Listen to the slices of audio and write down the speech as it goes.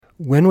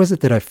When was it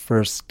that I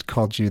first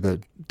called you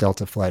the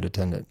Delta flight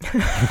attendant?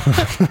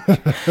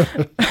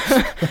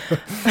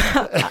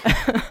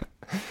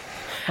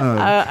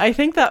 I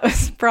think that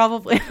was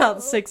probably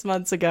about 6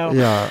 months ago.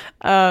 Yeah.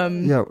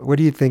 Yeah. What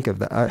do you think of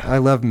that? I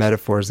love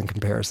metaphors and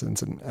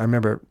comparisons, and I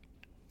remember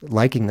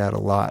liking that a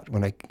lot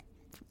when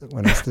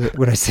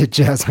I said,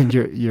 Jasmine,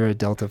 you're a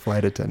Delta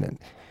flight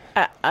attendant.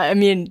 I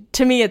mean,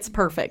 to me, it's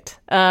perfect.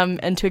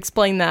 And to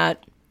explain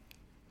that,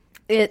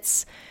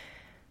 it's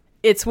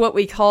what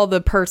we call the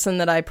person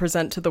that I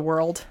present to the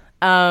world.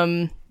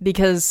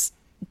 Because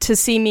to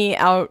see me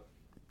out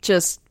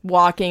just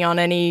walking on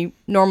any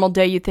normal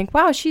day, you'd think,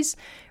 wow, she's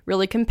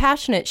really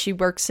compassionate. She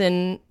works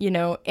in,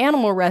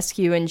 animal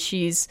rescue, and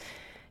she's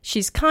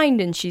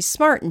kind, and she's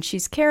smart, and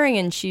she's caring,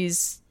 and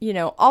she's,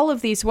 all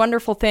of these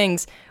wonderful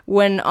things,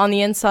 when on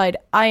the inside,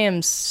 I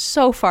am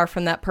so far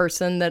from that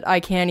person that I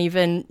can't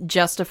even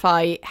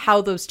justify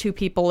how those two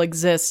people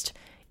exist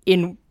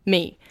in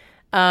me.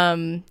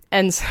 And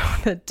so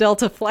the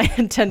Delta flight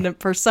attendant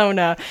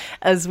persona,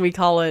 as we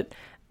call it,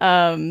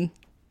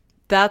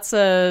 that's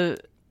a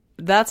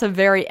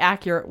very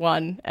accurate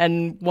one,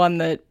 and one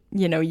that,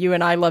 you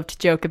and I love to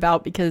joke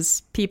about,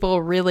 because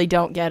people really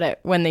don't get it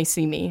when they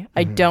see me. Mm-hmm.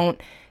 I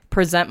don't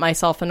present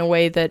myself in a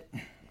way that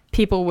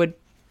people would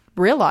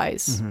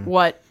realize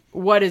what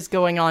is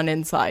going on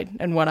inside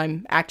and what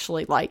I'm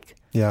actually like.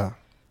 Yeah.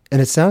 And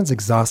it sounds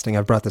exhausting.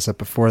 I've brought this up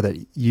before, that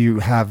you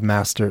have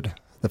mastered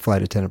the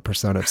flight attendant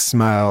persona of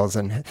smiles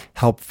and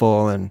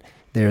helpful, and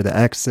they're the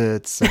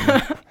exits.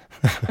 And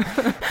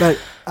but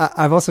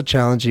I've also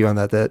challenged you on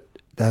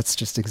that's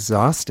just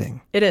exhausting.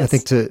 It is. I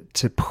think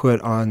to put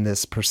on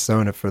this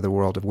persona for the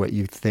world of what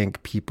you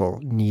think people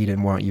need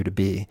and want you to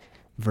be,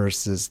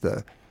 versus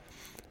the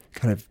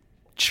kind of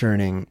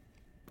churning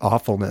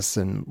awfulness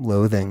and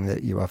loathing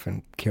that you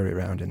often carry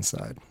around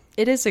inside.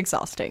 It is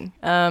exhausting.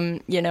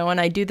 And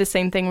I do the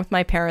same thing with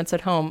my parents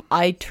at home.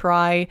 I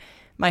try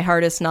my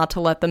hardest not to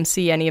let them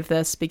see any of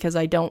this, because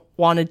I don't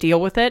want to deal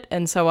with it.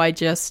 And so I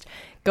just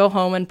go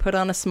home and put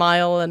on a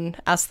smile and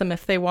ask them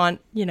if they want,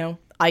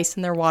 ice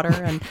in their water.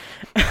 And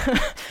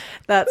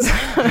that's...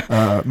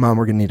 Mom,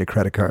 we're going to need a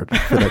credit card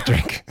for that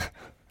drink.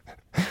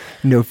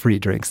 No free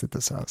drinks at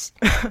this house.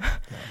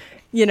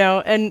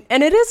 Yeah. And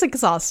it is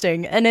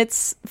exhausting, and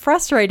it's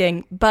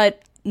frustrating,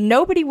 but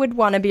nobody would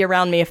want to be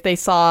around me if they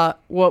saw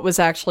what was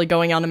actually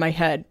going on in my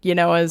head.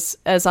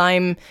 As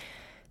I'm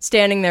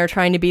standing there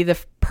trying to be the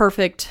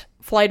perfect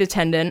flight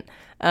attendant,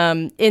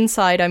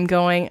 inside I'm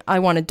going, I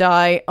want to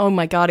die. Oh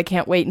my God, I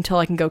can't wait until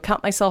I can go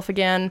cut myself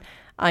again.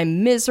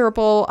 I'm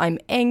miserable. I'm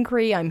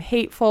angry. I'm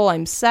hateful.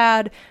 I'm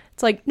sad.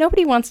 It's like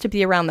nobody wants to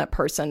be around that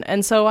person.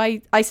 And so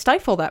I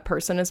stifle that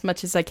person as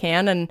much as I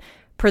can and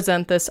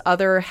present this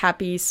other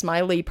happy,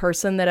 smiley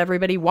person that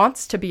everybody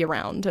wants to be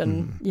around.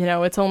 And,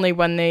 it's only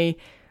when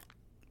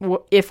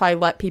if I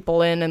let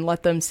people in and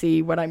let them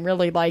see what I'm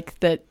really like,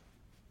 that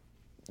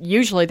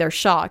usually they're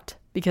shocked,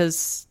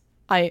 because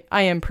I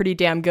am pretty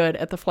damn good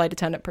at the flight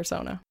attendant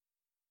persona.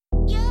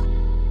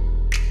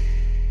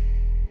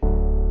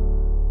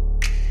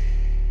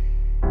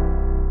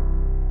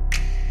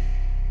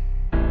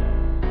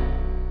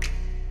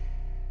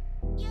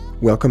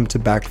 Welcome to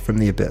Back from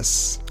the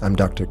Abyss. I'm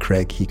Dr.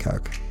 Craig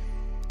Heacock.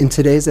 In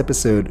today's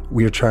episode,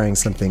 we are trying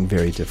something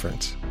very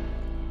different.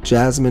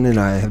 Jasmine and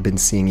I have been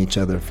seeing each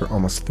other for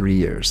almost 3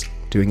 years,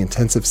 doing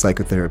intensive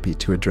psychotherapy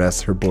to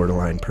address her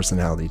borderline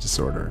personality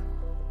disorder.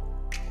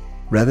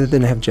 Rather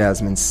than have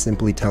Jasmine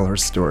simply tell her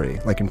story,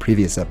 like in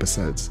previous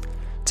episodes,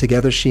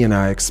 together she and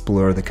I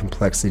explore the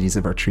complexities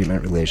of our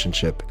treatment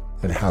relationship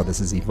and how this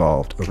has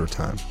evolved over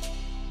time.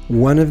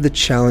 One of the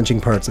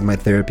challenging parts of my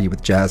therapy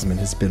with Jasmine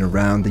has been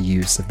around the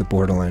use of the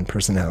borderline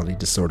personality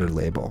disorder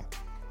label.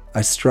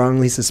 I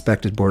strongly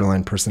suspected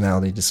borderline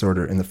personality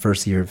disorder in the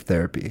first year of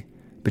therapy,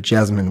 but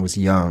Jasmine was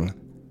young.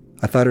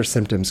 I thought her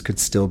symptoms could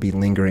still be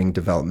lingering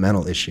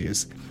developmental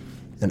issues,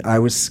 and I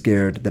was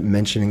scared that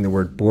mentioning the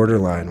word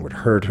borderline would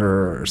hurt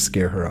her or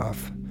scare her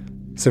off.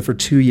 So for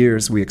 2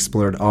 years, we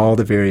explored all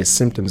the various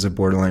symptoms of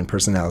borderline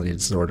personality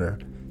disorder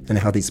and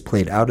how these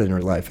played out in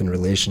her life and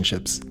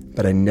relationships,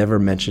 but I never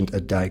mentioned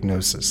a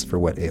diagnosis for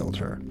what ailed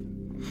her.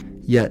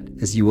 Yet,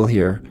 as you will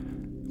hear,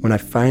 when I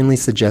finally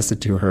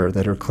suggested to her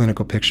that her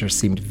clinical picture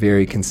seemed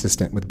very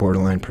consistent with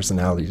borderline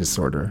personality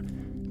disorder,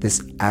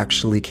 this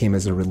actually came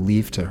as a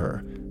relief to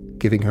her,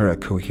 giving her a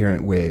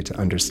coherent way to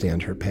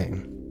understand her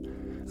pain.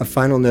 A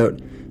final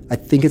note, I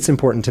think it's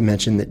important to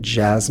mention that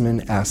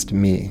Jasmine asked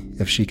me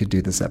if she could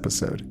do this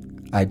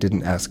episode. I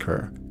didn't ask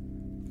her.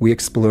 We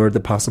explored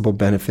the possible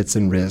benefits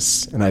and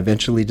risks, and I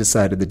eventually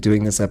decided that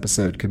doing this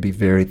episode could be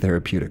very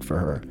therapeutic for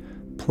her,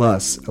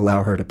 plus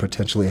allow her to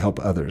potentially help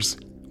others,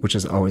 which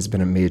has always been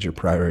a major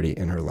priority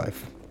in her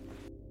life.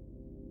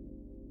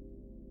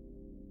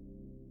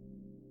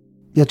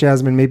 Yeah,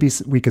 Jasmine, maybe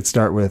we could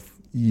start with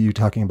you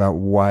talking about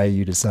why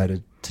you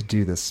decided to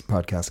do this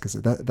podcast, because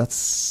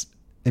that's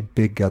a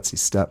big gutsy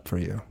step for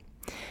you.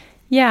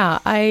 Yeah,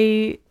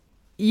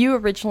 you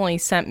originally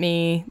sent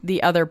me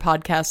the other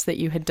podcast that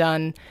you had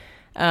done,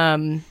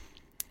 and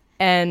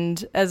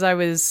And as I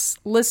was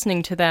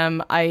listening to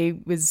them, I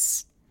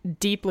was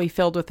deeply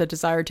filled with a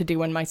desire to do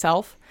one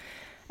myself.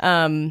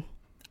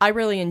 I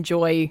really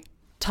enjoy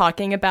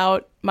talking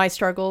about my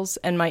struggles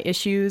and my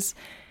issues,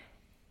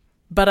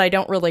 but I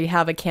don't really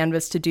have a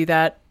canvas to do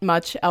that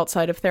much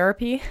outside of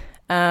therapy.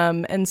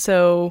 And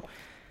so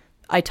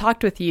I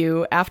talked with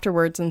you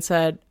afterwards and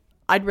said,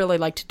 I'd really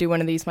like to do one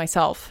of these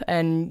myself.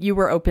 And you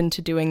were open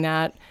to doing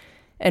that.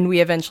 And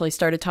we eventually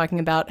started talking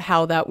about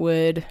how that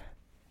would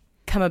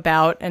come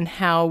about and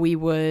how we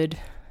would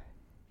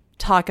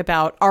talk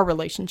about our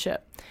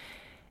relationship.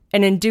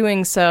 And in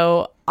doing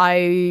so,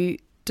 I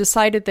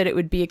decided that it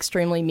would be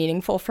extremely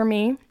meaningful for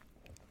me.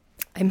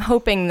 I'm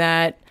hoping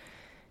that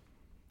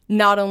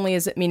not only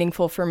is it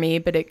meaningful for me,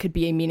 but it could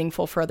be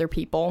meaningful for other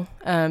people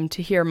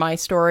to hear my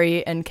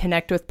story and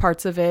connect with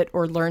parts of it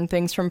or learn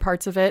things from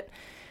parts of it.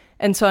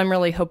 And so I'm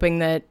really hoping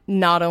that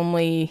not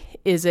only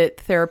is it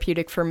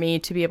therapeutic for me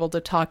to be able to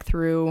talk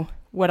through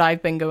what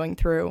I've been going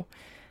through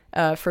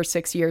for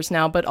 6 years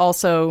now, but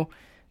also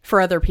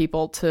for other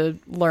people to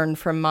learn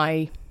from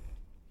my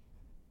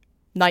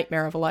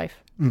nightmare of a life.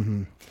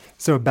 Mm-hmm.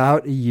 So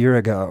about a year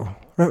ago,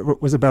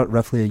 it was about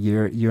roughly a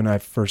year, you and I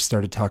first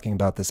started talking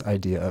about this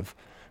idea of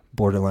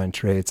borderline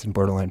traits and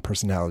borderline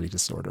personality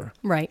disorder.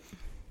 Right.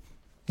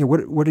 You know,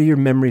 what are your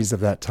memories of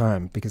that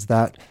time? Because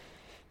that,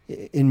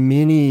 in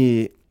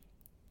many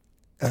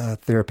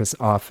therapist's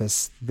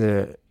office,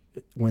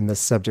 when the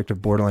subject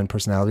of borderline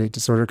personality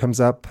disorder comes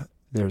up,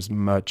 there's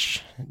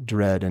much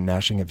dread and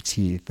gnashing of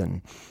teeth,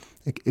 and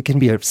it can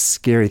be a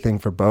scary thing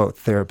for both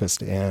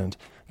therapist and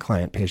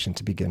client-patient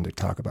to begin to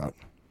talk about.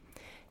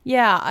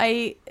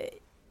 Yeah,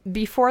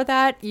 before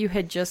that, you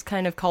had just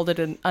kind of called it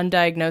an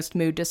undiagnosed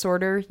mood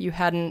disorder. You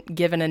hadn't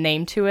given a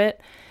name to it.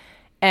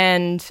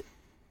 And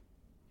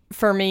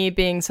for me,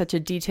 being such a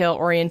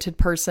detail-oriented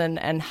person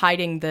and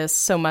hiding this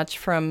so much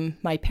from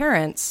my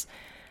parents,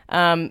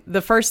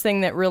 the first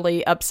thing that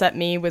really upset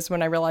me was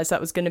when I realized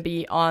that was going to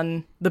be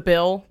on the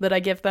bill that I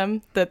give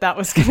them, that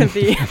was going to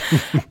be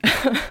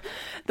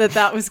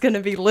that was going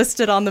to be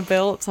listed on the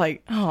bill. It's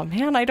like, oh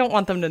man, I don't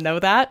want them to know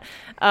that.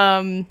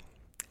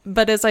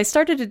 But as I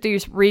started to do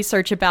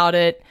research about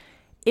it,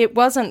 it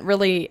wasn't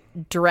really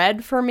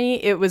dread for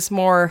me. It was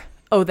more,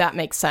 oh, that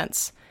makes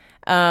sense.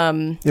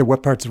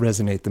 What parts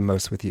resonate the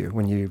most with you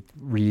when you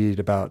read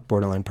about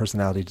borderline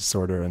personality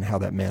disorder and how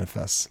that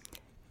manifests?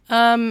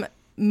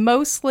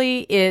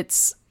 Mostly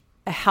it's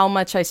how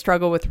much I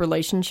struggle with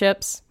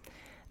relationships.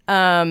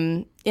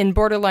 In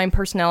borderline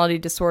personality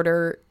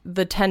disorder,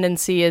 the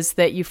tendency is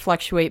that you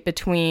fluctuate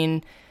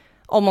between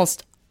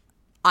almost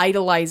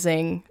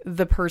idolizing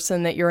the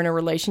person that you're in a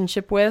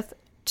relationship with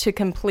to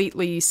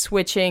completely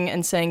switching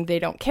and saying they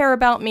don't care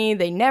about me,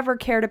 they never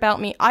cared about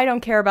me, I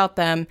don't care about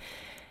them.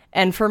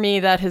 And for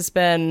me, that has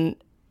been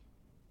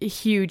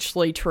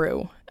hugely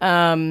true.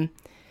 I've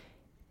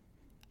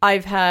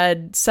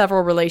had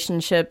several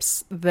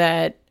relationships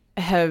that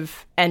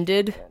have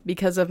ended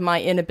because of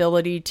my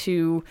inability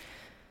to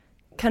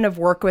kind of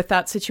work with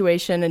that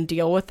situation and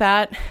deal with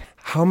that.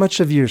 How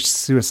much of your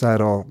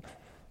suicidal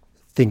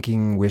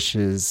thinking,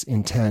 wishes,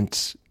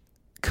 intent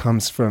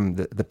comes from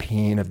the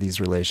pain of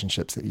these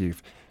relationships that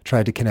you've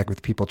tried to connect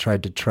with people,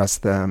 tried to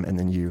trust them, and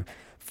then you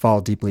fall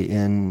deeply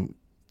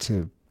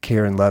into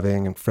care and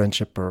loving and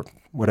friendship or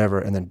whatever,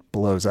 and then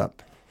blows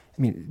up?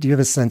 I mean, do you have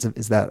a sense of,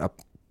 is that a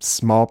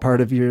small part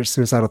of your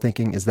suicidal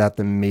thinking? Is that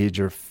the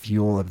major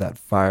fuel of that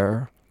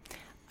fire?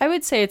 I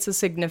would say it's a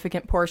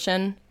significant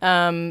portion,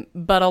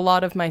 but a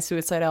lot of my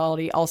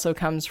suicidality also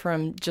comes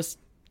from just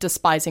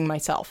despising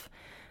myself.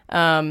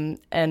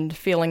 And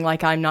feeling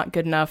like I'm not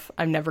good enough,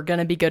 I'm never going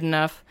to be good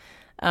enough.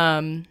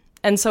 And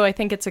so I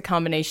think it's a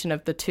combination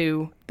of the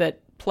two that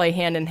play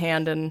hand in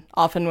hand. And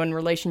often when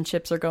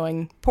relationships are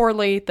going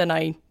poorly, then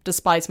I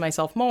despise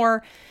myself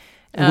more.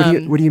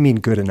 What do you mean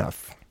good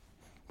enough?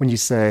 When you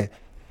say,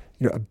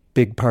 a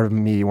big part of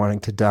me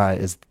wanting to die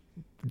is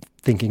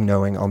thinking,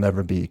 knowing I'll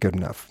never be good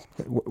enough.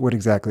 What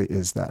exactly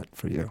is that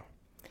for you?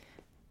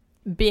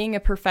 Being a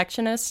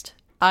perfectionist,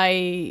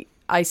 I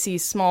see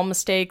small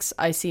mistakes,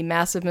 I see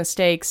massive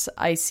mistakes,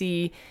 I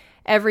see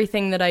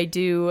everything that I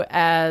do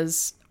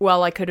as,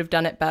 well, I could have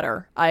done it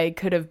better. I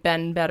could have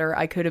been better.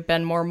 I could have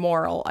been more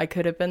moral. I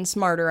could have been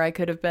smarter. I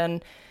could have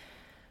been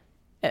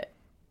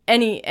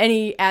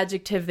any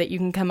adjective that you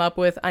can come up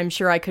with. I'm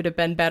sure I could have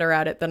been better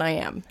at it than I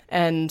am.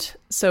 And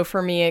so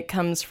for me, it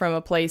comes from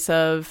a place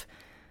of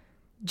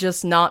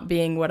just not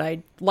being what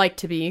I'd like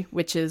to be,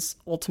 which is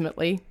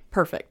ultimately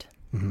perfect.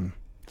 Mm-hmm.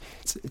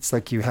 It's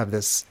like you have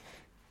this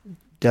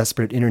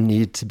desperate inner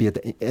need to be at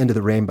the end of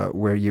the rainbow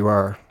where you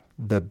are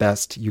the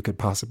best you could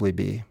possibly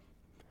be.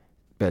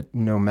 But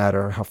no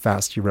matter how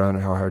fast you run or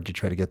how hard you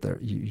try to get there,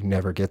 you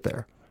never get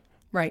there.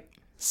 Right.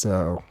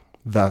 So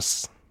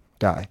thus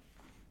die.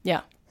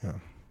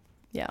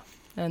 Yeah.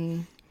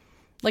 And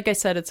like I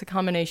said, it's a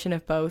combination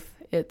of both.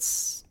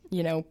 It's,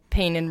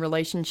 pain in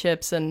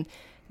relationships and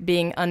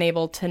being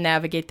unable to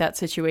navigate that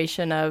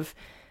situation of,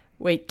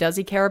 wait, does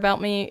he care about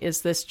me?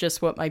 Is this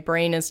just what my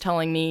brain is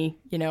telling me,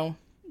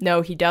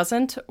 no, he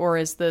doesn't? Or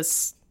is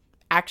this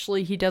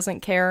actually he doesn't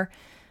care.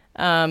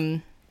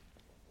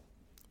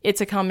 It's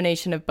a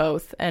combination of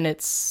both, and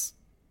it's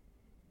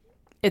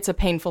a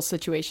painful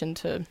situation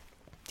to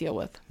deal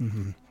with.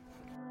 Mm-hmm.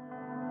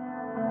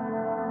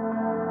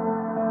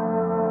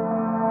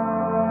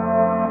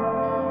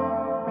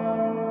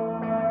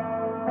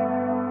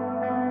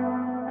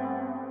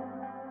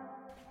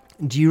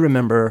 Do you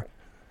remember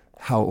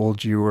how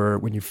old you were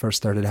when you first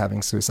started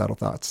having suicidal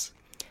thoughts?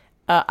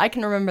 I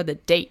can remember the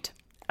date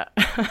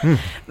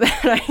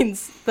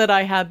that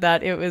I had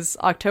that. It was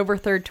October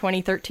 3rd,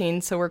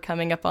 2013, so we're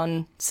coming up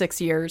on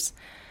 6 years.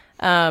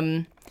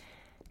 And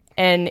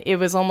it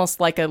was almost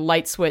like a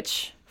light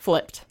switch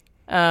flipped.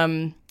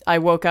 I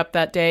woke up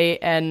that day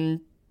and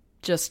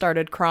just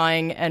started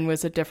crying and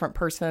was a different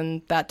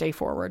person that day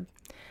forward.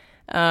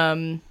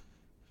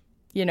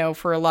 You know,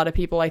 for a lot of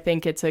people, I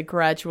think it's a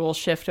gradual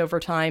shift over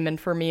time. And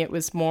for me, it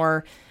was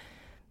more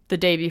the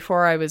day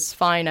before I was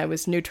fine. I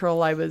was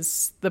neutral. I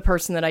was the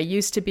person that I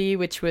used to be,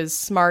 which was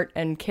smart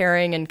and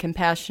caring and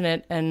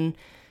compassionate and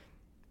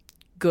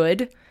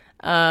good.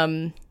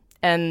 And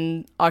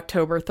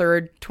October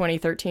 3rd,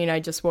 2013,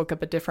 I just woke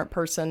up a different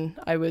person.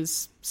 I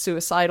was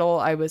suicidal.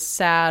 I was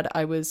sad.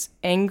 I was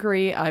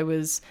angry. I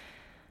was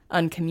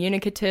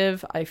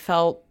uncommunicative. I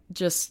felt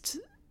just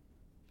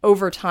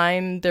over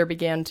time there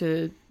began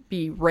to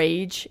be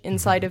rage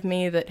inside of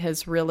me that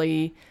has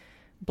really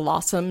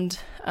blossomed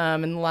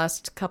in the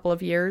last couple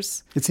of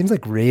years. It seems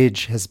like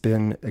rage has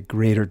been a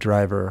greater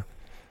driver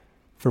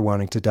for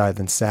wanting to die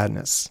than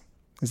sadness.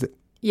 Is it?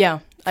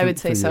 Yeah, I would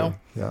say so.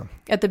 Yeah.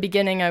 At the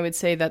beginning, I would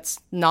say that's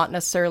not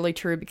necessarily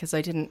true because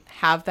I didn't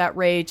have that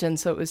rage. And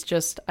so it was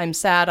just, I'm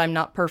sad, I'm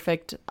not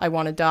perfect, I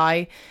want to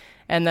die.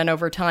 And then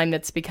over time,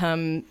 it's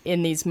become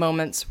in these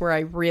moments where I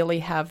really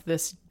have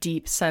this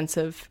deep sense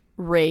of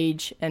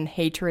rage and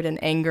hatred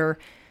and anger,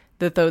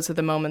 that those are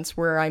the moments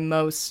where I'm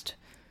most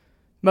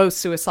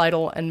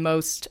suicidal and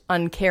most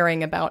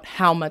uncaring about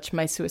how much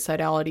my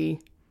suicidality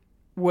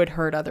would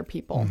hurt other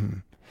people. Mm-hmm.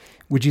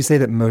 Would you say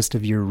that most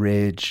of your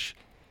rage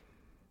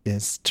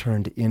is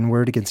turned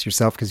inward against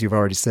yourself? Because you've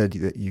already said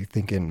that you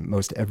think in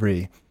most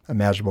every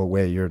imaginable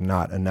way you're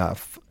not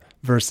enough,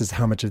 versus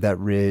how much of that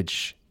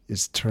rage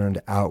is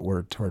turned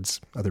outward towards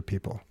other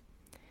people?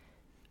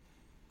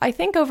 I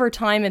think over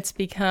time it's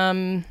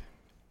become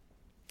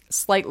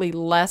slightly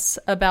less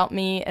about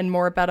me and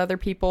more about other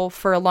people.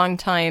 For a long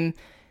time,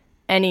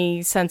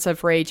 any sense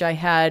of rage I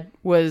had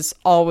was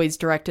always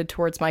directed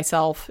towards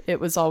myself.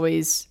 It was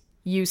always,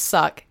 you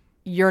suck,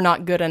 you're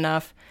not good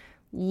enough,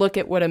 look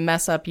at what a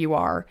mess up you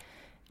are.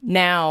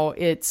 Now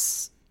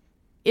it's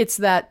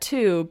that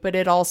too, but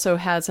it also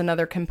has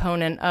another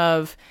component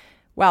of,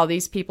 wow,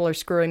 these people are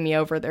screwing me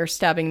over, they're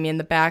stabbing me in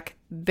the back,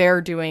 they're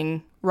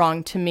doing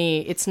wrong to me.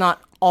 It's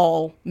not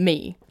all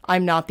me.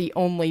 I'm not the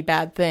only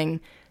bad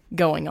thing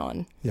going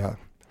on. Yeah.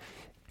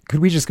 Could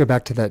we just go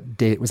back to that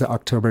date? Was it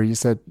October, you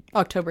said?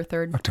 October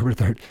 3rd. October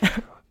 3rd.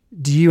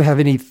 Do you have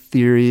any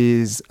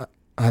theories,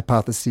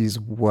 hypotheses,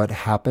 what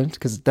happened?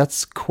 Because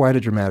that's quite a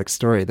dramatic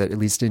story that, at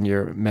least in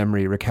your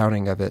memory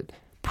recounting of it,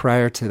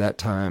 prior to that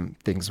time,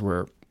 things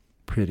were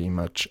pretty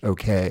much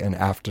okay, and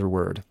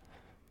afterward,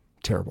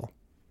 terrible.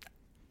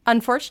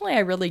 Unfortunately, I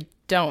really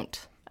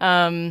don't.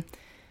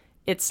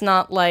 It's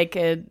not like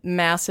a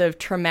massive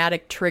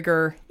traumatic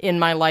trigger in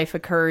my life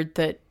occurred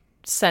that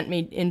sent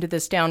me into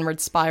this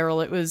downward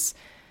spiral. It was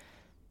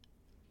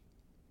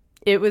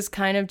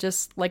kind of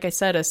just, like I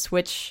said, a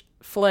switch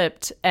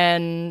flipped,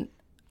 and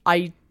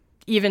I,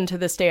 even to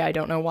this day, I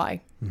don't know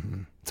why.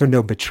 Mm-hmm. So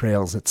no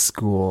betrayals at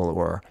school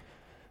or,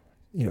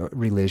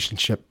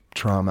 relationship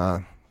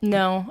trauma?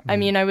 No. I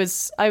mean, I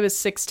was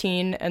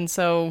 16, and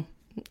so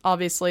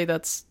obviously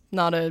that's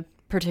not a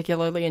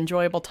particularly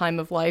enjoyable time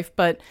of life,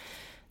 but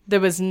there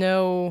was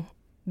no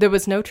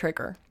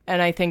trigger.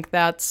 And I think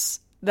that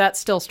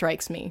still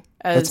strikes me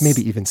as... That's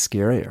maybe even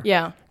scarier.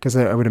 Yeah. Because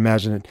I would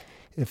imagine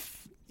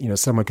if,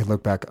 someone could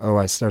look back,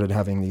 I started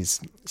having these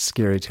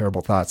scary,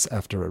 terrible thoughts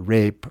after a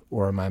rape,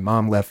 or my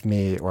mom left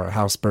me, or a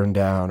house burned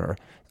down, or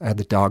I had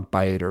the dog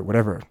bite, or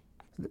whatever.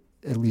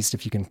 At least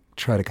if you can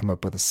try to come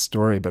up with a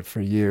story. But for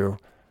you,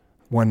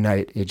 one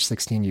night, age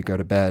 16, you go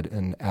to bed,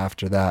 and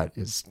after that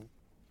is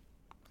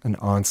an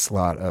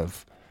onslaught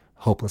of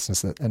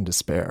hopelessness and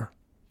despair.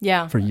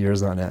 Yeah. For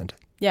years on end.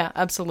 Yeah,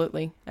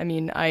 absolutely. I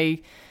mean,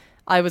 I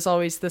was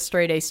always the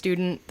straight A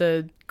student,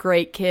 the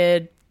great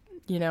kid,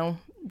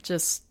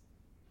 just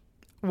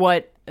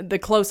what the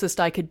closest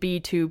I could be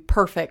to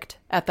perfect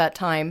at that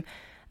time.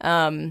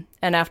 And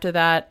after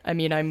that, I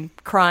mean, I'm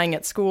crying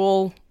at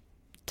school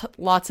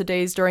lots of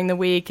days during the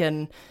week,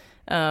 and,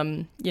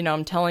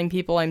 I'm telling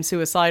people I'm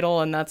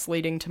suicidal, and that's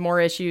leading to more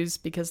issues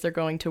because they're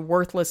going to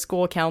worthless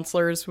school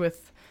counselors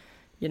with,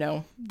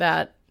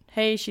 that,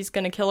 hey, she's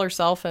going to kill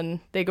herself,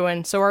 and they go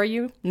in, so are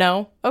you?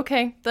 No?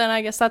 Okay, then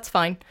I guess that's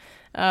fine.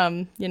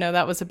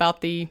 That was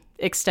about the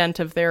extent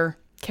of their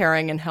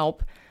caring and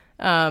help.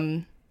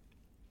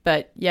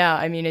 But yeah,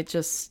 I mean, it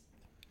just,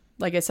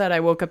 like I said,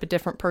 I woke up a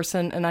different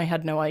person and I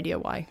had no idea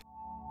why.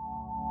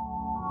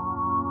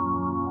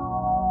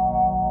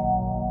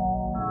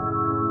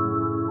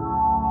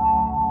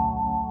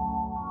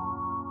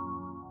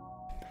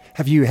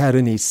 Have you had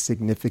any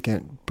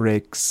significant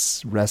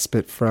breaks,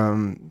 respite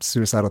from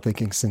suicidal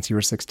thinking since you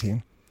were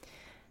 16?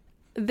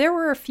 There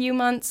were a few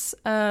months,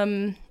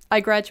 I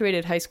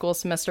graduated high school a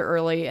semester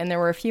early, and there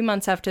were a few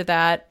months after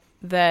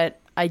that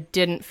I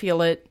didn't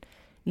feel it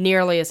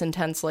nearly as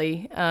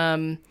intensely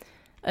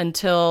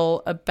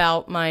until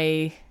about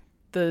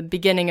the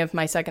beginning of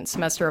my second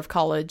semester of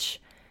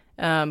college,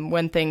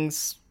 when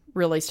things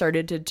really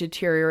started to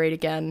deteriorate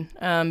again.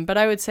 But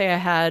I would say I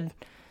had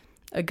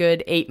a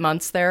good 8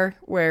 months there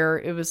where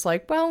it was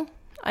like, well,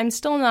 I'm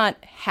still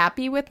not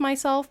happy with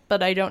myself,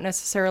 but I don't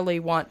necessarily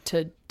want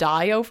to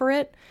die over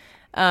it.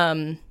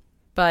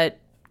 But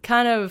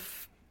kind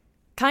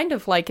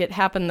of like it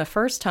happened the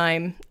first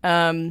time,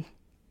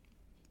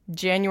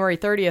 January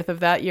 30th of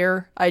that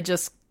year, I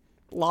just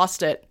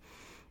lost it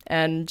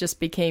and just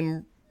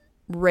became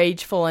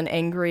rageful and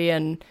angry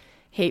and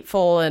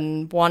hateful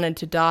and wanted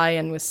to die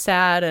and was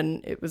sad.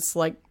 And it was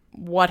like,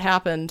 what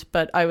happened?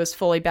 But I was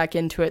fully back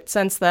into it.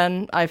 Since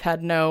then, I've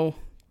had no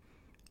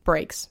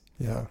breaks.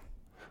 Yeah.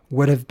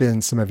 What have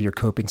been some of your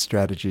coping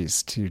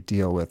strategies to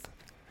deal with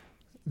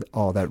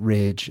all that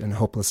rage and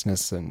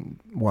hopelessness and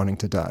wanting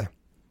to die?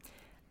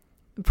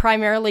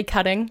 Primarily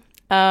cutting.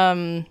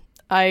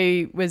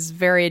 I was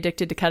very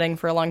addicted to cutting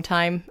for a long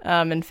time.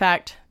 In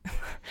fact,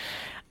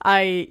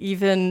 I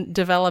even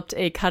developed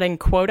a cutting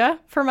quota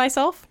for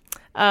myself,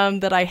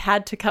 that I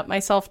had to cut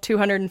myself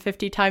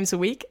 250 times a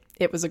week.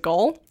 It was a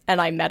goal, and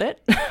I met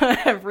it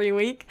every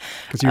week.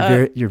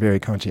 Because you're very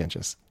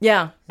conscientious.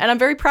 Yeah, and I'm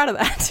very proud of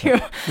that too.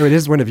 No, it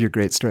is one of your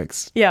great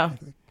strengths. Yeah.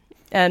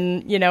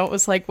 And, it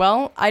was like,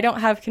 well, I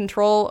don't have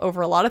control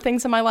over a lot of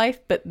things in my life,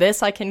 but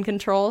this I can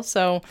control.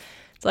 So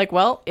it's like,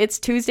 well, it's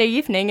Tuesday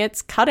evening.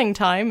 It's cutting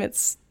time.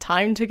 It's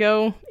time to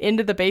go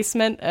into the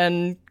basement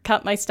and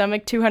cut my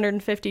stomach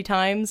 250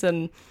 times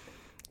and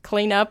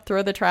clean up,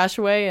 throw the trash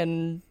away,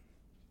 and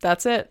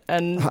that's it.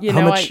 And,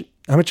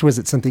 how much was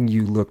it something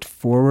you looked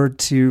forward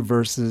to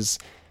versus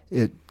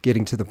it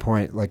getting to the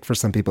point, like for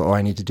some people,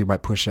 I need to do my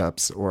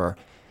push-ups, or,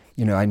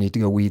 I need to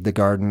go weed the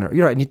garden,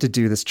 or, I need to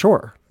do this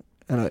chore.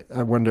 And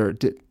I wonder,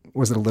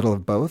 was it a little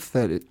of both,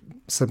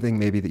 something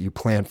maybe that you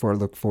planned for,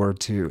 looked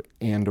forward to,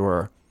 and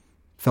or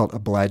felt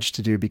obliged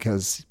to do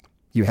because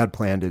you had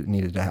planned it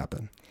needed to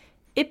happen?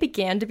 It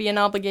began to be an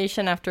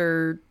obligation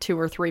after 2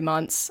 or 3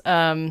 months.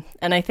 And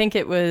I think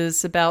it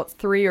was about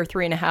 3 or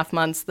 3.5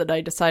 months that I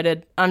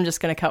decided I'm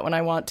just going to cut when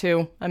I want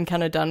to. I'm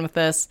kind of done with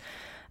this,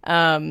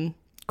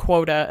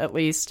 quota at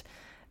least.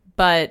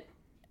 But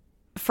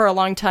for a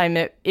long time,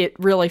 it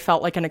really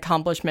felt like an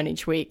accomplishment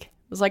each week.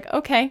 It was like,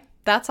 okay,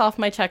 that's off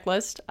my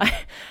checklist.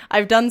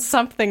 I've done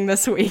something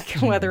this week,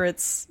 whether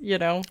it's,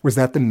 Was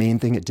that the main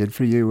thing it did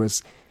for you,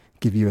 was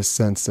give you a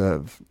sense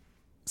of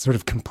sort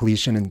of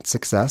completion and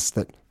success,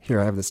 that here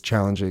I have this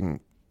challenging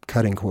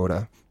cutting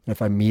quota, and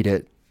if I meet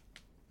it,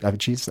 I've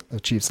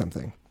achieved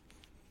something?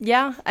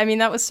 Yeah, I mean,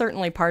 that was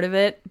certainly part of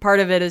it. Part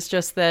of it is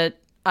just that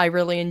I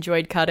really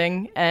enjoyed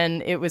cutting,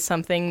 and it was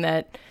something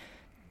that,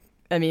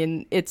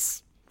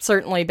 it's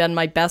certainly been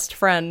my best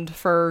friend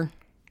for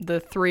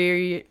the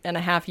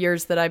 3.5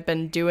 years that I've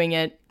been doing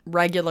it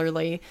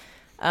regularly.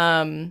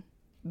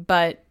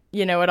 But,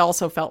 it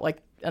also felt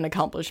like an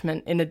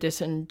accomplishment in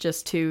addition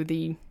just to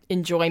the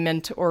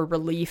enjoyment or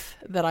relief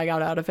that I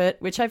got out of it,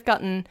 which I've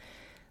gotten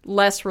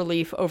less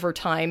relief over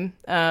time.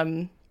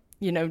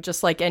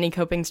 Just like any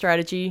coping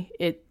strategy,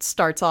 it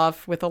starts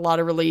off with a lot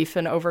of relief,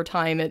 and over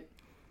time it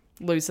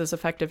loses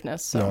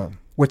effectiveness. So, yeah.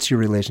 What's your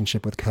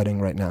relationship with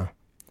cutting right now?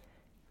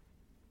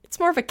 It's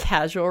more of a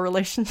casual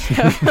relationship.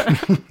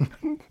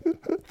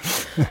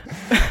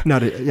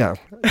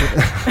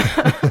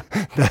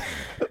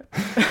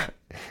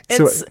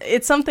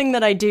 It's something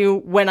that I do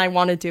when I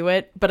want to do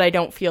it, but I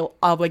don't feel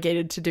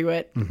obligated to do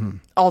it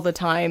all the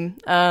time.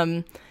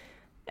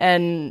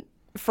 And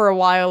for a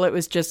while, it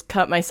was just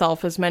cut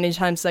myself as many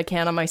times as I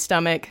can on my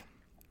stomach.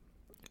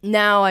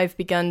 Now I've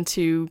begun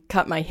to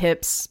cut my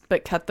hips,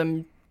 but cut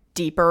them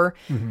deeper,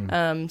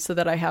 so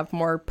that I have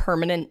more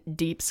permanent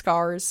deep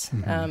scars,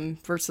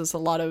 versus a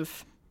lot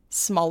of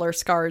smaller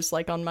scars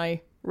like on my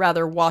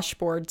rather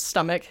washboard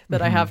stomach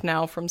that I have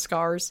now from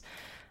scars.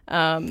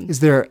 Is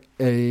there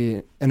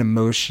an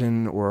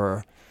emotion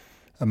or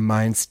a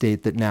mind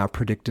state that now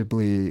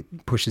predictably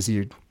pushes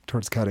you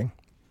towards cutting?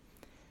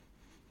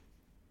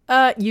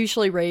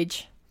 Usually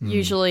rage.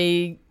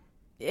 Usually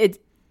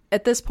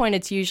at this point,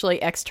 it's usually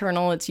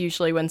external. It's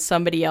usually when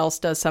somebody else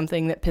does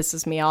something that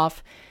pisses me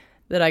off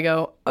that I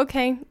go,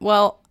 okay,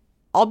 well,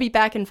 I'll be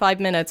back in 5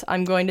 minutes.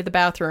 I'm going to the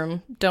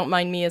bathroom. Don't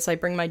mind me as I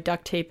bring my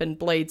duct tape and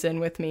blades in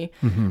with me.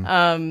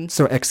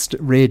 So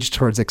rage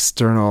towards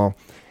external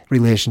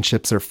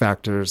relationships or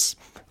factors,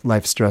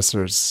 life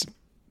stressors,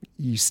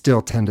 you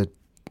still tend to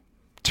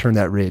turn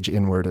that rage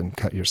inward and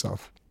cut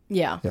yourself.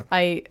 Yeah.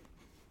 I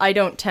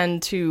don't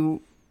tend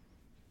to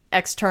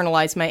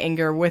externalize my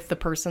anger with the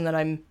person that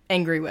I'm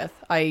angry with.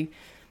 I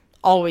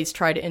always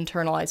try to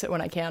internalize it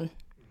when I can.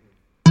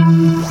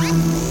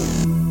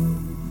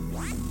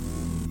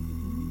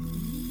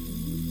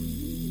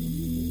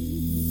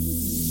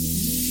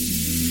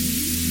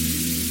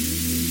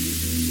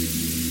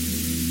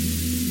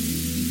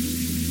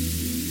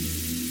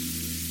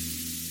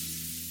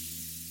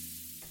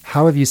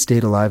 How have you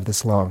stayed alive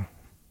this long?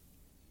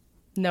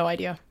 No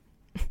idea.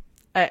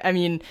 I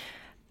mean,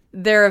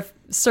 there have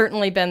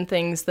certainly been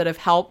things that have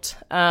helped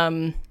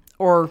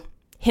or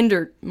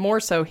hindered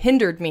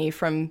me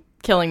from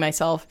killing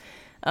myself.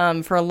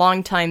 For a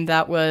long time,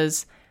 that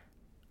was,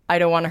 I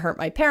don't want to hurt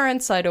my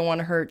parents. I don't want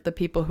to hurt the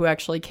people who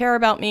actually care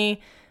about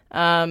me.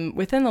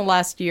 Within the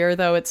last year,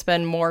 though, it's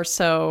been more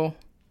so,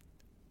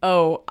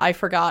 oh, I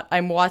forgot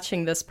I'm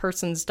watching this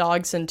person's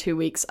dogs in 2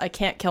 weeks. I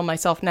can't kill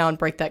myself now and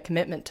break that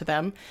commitment to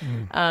them.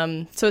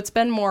 So it's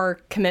been more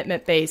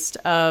commitment based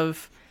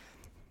of,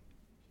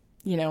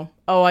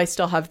 oh, I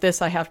still have this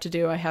I have to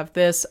do. I have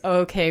this.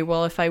 Okay,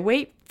 well, if I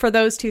wait for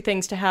those two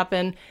things to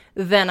happen,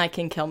 then I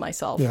can kill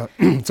myself. Yeah,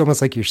 it's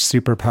almost like your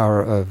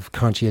superpower of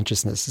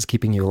conscientiousness is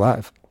keeping you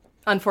alive.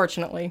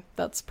 Unfortunately,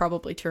 that's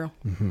probably true.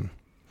 Mm-hmm.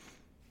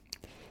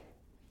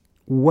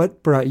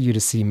 What brought you to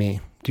see me?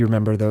 Do you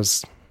remember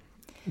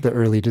the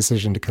early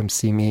decision to come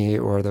see me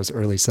or those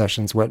early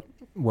sessions? What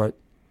were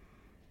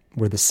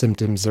the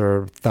symptoms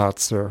or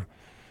thoughts or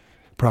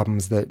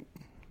problems that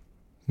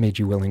made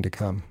you willing to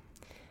come?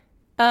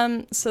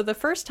 So the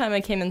first time I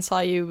came and saw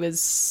you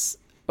was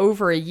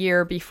over a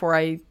year before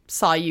I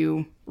saw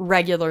you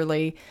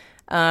regularly.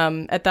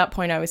 At that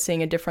point, I was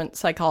seeing a different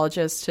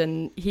psychologist,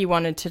 and he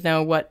wanted to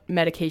know what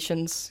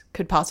medications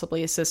could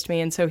possibly assist me.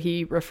 And so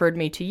he referred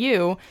me to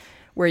you,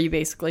 where you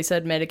basically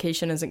said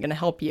medication isn't going to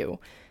help you.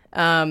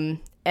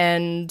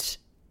 And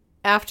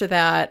after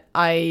that,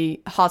 I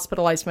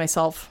hospitalized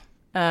myself,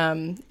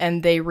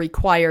 and they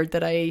required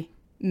that I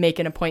make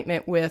an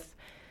appointment with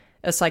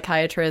a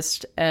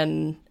psychiatrist.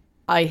 And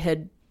I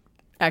had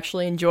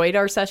actually enjoyed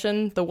our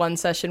session, the one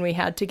session we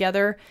had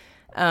together,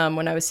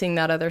 when I was seeing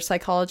that other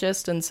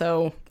psychologist. And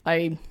so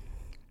I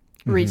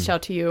reached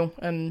out to you.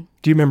 And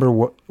do you remember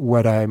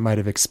what I might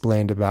have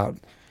explained about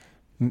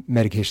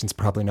medications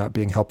probably not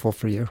being helpful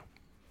for you?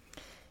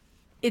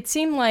 It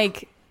seemed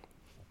like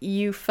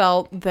you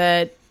felt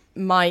that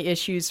my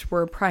issues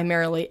were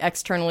primarily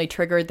externally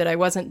triggered, that I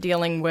wasn't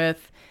dealing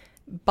with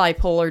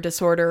bipolar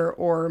disorder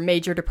or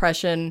major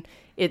depression.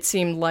 It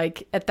seemed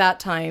like at that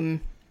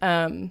time,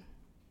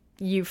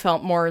 you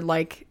felt more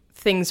like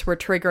things were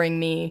triggering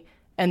me,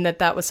 and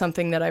that was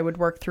something that I would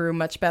work through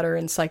much better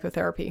in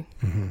psychotherapy.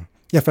 Mm-hmm.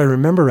 Yeah, if I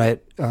remember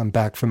right,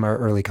 back from our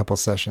early couple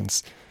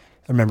sessions,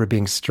 I remember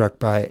being struck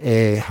by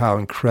how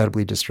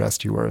incredibly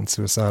distressed you were and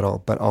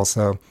suicidal, but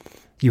also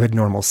you had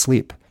normal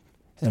sleep.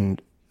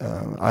 And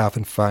I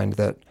often find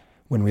that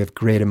when we have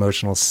great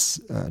emotional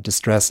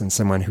distress in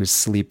someone who's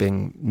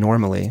sleeping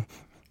normally,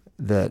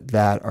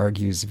 that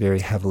argues very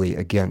heavily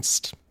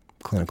against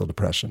clinical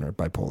depression or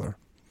bipolar.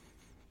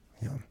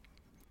 Yeah.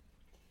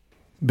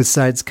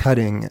 Besides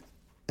cutting,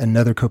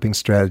 another coping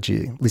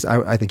strategy, at least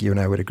I think you and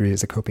I would agree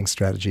is a coping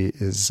strategy,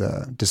 is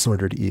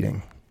disordered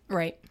eating.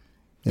 Right.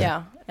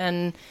 Yeah.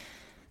 And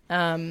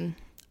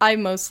I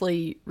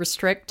mostly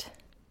restrict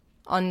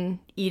on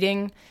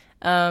eating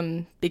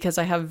because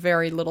I have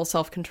very little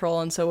self-control.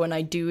 And so when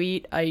I do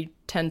eat, I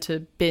tend to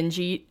binge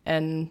eat,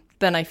 and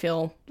then I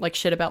feel like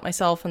shit about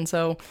myself. And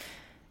so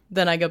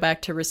then I go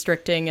back to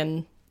restricting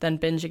and then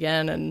binge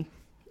again. And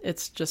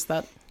it's just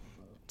that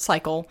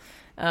cycle.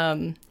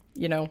 I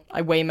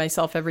weigh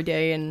myself every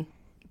day, and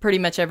pretty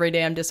much every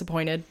day I'm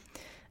disappointed.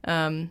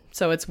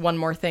 So it's one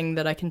more thing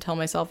that I can tell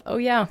myself, oh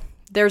yeah,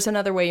 there's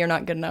another way you're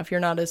not good enough. You're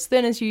not as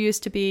thin as you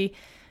used to be.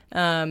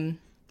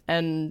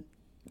 And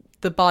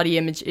the body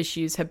image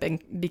issues have been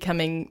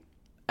becoming,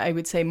 I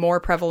would say,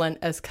 more prevalent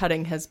as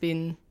cutting has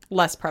been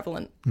less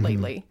prevalent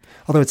lately.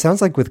 Although it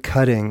sounds like with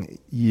cutting,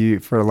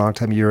 for a long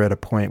time, you were at a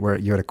point where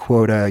you had a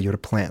quota, you had a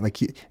plan, like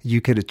you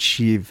could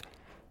achieve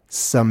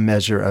some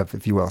measure of,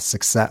 if you will,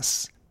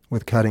 success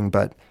with cutting.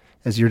 But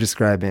as you're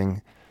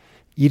describing,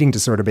 eating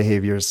disorder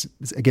behaviors,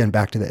 again,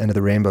 back to the end of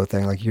the rainbow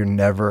thing, like you're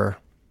never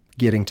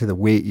getting to the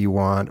weight you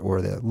want or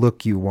the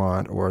look you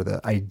want or the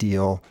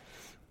ideal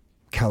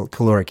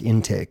caloric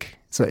intake.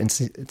 So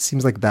it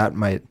seems like that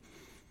might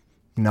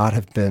not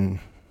have been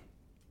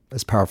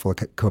as powerful a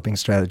coping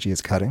strategy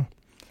as cutting.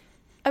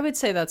 I would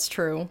say that's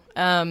true.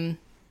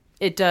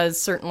 It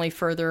does certainly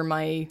further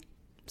my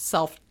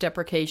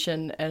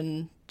self-deprecation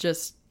and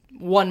just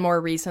one more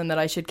reason that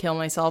I should kill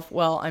myself.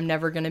 Well, I'm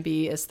never going to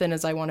be as thin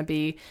as I want to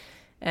be.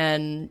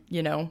 And,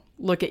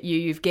 look at you,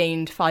 you've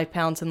gained 5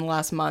 pounds in the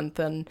last month.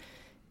 And,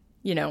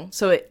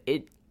 so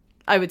it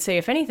I would say,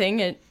 if anything,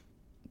 it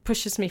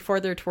pushes me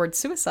further towards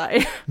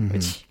suicide,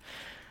 which,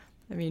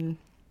 I mean,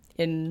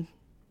 in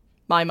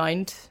my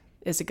mind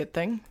is a good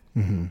thing.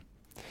 Mm-hmm.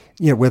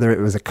 Yeah, whether it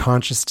was a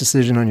conscious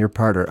decision on your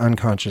part or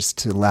unconscious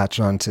to latch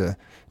on to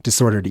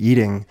disordered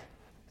eating,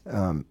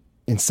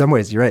 in some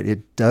ways, you're right,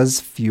 it does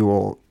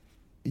fuel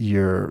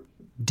your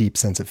deep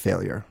sense of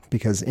failure,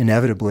 because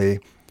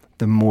inevitably,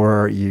 the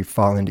more you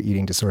fall into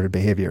eating disordered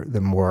behavior,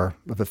 the more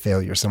of a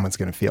failure someone's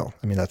going to feel.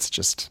 I mean, that's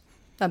just...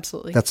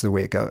 Absolutely. That's the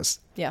way it goes.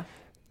 Yeah.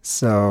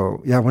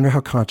 So, yeah, I wonder how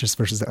conscious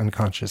versus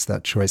unconscious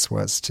that choice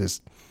was to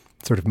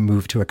sort of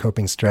move to a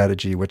coping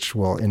strategy which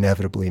will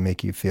inevitably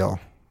make you feel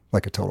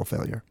like a total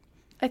failure.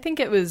 I think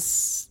it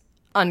was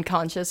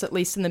unconscious, at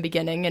least in the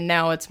beginning. And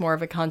now it's more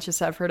of a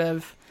conscious effort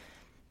of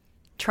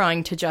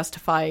trying to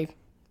justify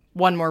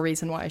one more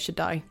reason why I should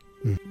die.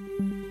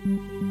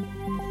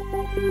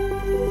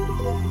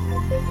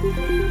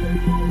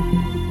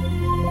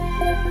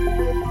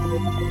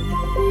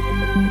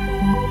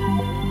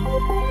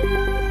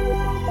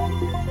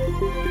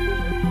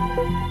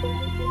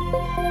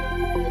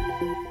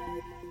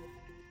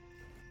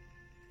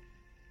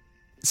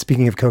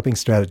 Speaking of coping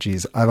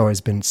strategies, I've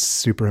always been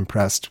super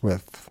impressed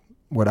with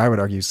what I would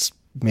argue is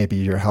maybe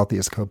your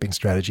healthiest coping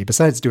strategy,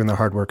 besides doing the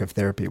hard work of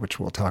therapy, which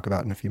we'll talk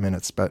about in a few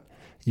minutes, but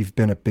you've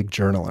been a big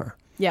journaler.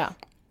 Yeah.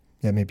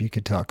 Yeah, maybe you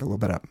could talk a little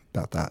bit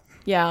about that.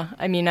 Yeah,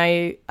 I mean,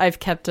 I've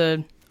kept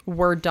a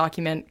Word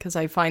document because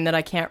I find that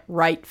I can't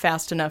write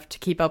fast enough to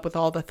keep up with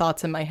all the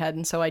thoughts in my head,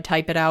 and so I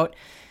type it out.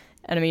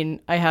 And I mean,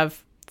 I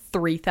have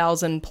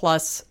 3,000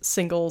 plus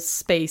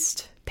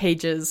single-spaced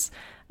pages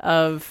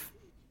of,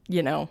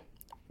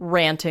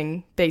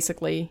 ranting,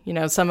 basically.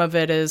 Some of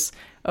it is,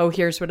 oh,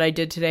 here's what I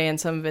did today, and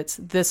some of it's,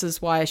 this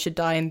is why I should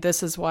die, and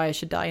this is why I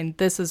should die, and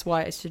this is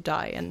why I should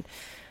die.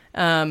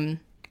 And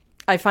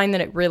I find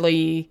that it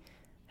really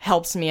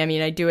helps me. I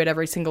mean, I do it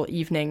every single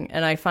evening,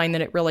 and I find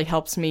that it really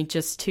helps me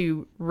just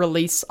to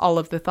release all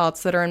of the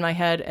thoughts that are in my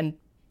head and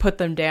put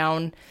them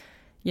down.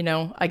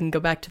 I can go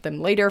back to them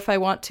later if I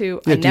want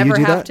to. Yeah, I never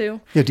have to.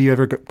 Yeah, do you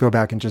ever go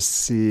back and just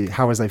see,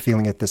 how was I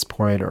feeling at this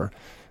point, or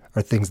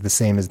are things the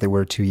same as they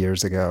were 2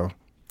 years ago?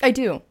 I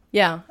do.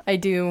 Yeah, I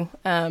do.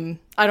 I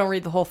don't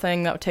read the whole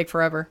thing. That would take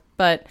forever.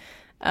 But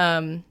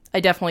I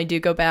definitely do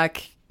go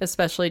back,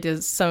 especially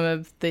to some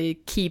of the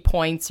key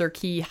points or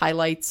key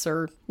highlights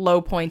or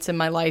low points in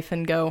my life,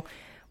 and go,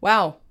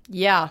 wow,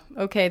 yeah,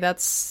 okay,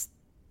 that's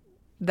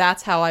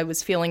how I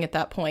was feeling at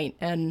that point.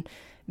 And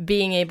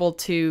being able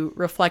to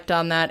reflect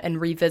on that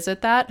and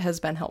revisit that has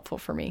been helpful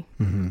for me.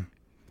 Mm-hmm.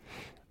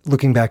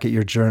 Looking back at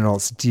your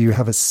journals, do you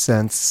have a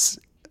sense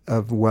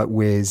of what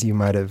ways you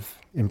might have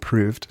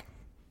improved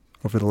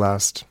over the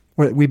last,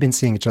 we've been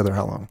seeing each other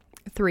how long?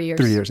 3 years.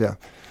 3 years, yeah.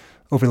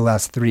 Over the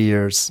last 3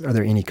 years, are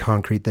there any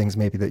concrete things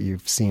maybe that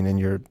you've seen in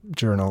your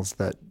journals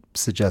that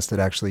suggest that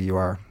actually you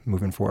are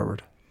moving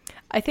forward?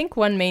 I think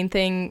one main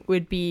thing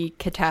would be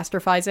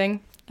catastrophizing.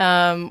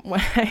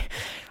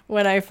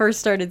 When I first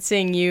started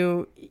seeing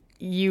you,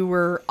 you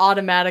were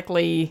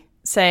automatically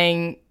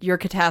saying you're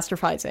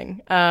catastrophizing.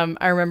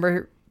 I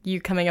remember you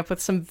coming up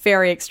with some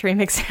very extreme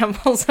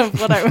examples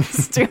of what I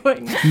was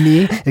doing.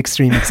 Me?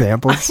 Extreme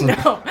examples?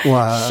 No.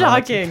 Wow.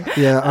 Shocking.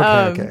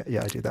 Yeah, okay.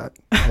 Yeah, I do that.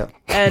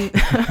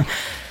 Yeah.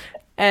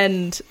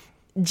 And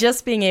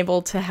just being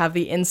able to have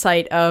the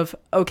insight of,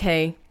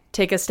 okay,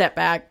 take a step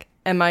back.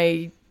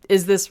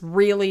 Is this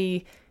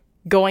really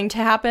going to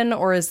happen,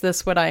 or is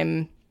this what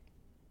I'm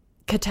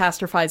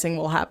catastrophizing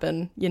will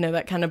happen?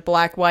 That kind of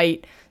black,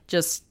 white,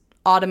 just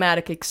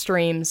automatic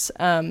extremes.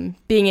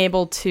 Being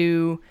able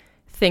to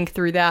think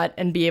through that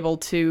and be able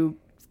to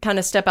kind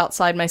of step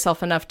outside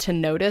myself enough to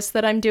notice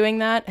that I'm doing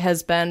that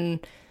has been,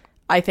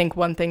 I think,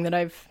 one thing that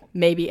I've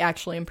maybe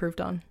actually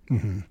improved on.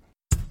 Mm-hmm.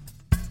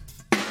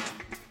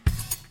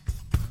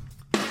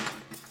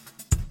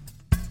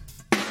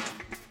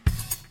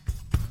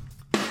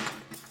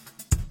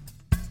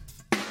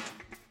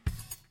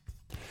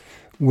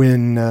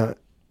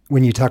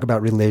 When you talk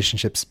about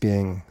relationships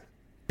being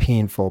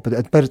painful,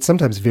 but it's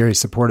sometimes very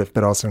supportive,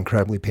 but also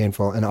incredibly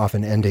painful and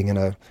often ending in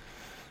a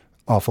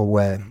awful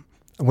way.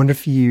 I wonder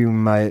if you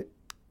might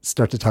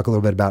start to talk a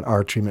little bit about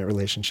our treatment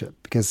relationship,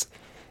 because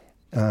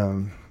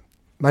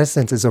my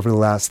sense is over the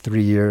last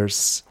 3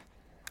 years,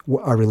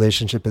 our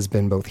relationship has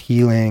been both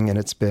healing and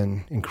it's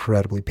been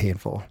incredibly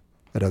painful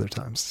at other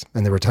times.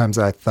 And there were times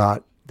I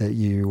thought that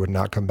you would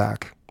not come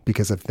back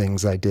because of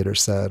things I did or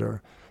said,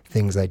 or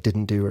things I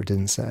didn't do or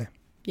didn't say.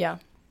 Yeah,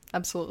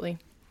 absolutely.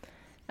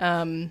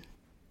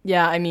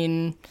 Yeah, I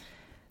mean,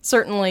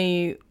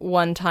 certainly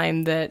one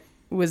time that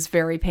was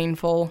very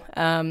painful,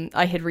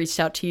 I had reached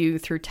out to you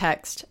through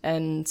text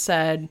and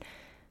said,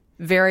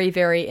 very,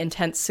 very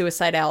intense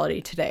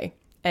suicidality today.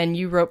 And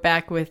you wrote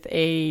back with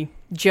a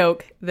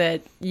joke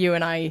that you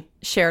and I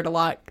shared a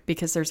lot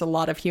because there's a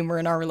lot of humor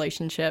in our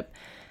relationship.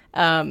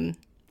 And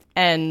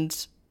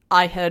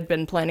I had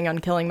been planning on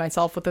killing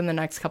myself within the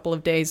next couple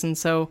of days. And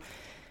so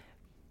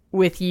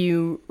with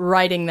you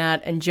writing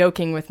that and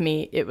joking with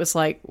me, it was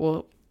like,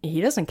 well, he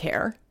doesn't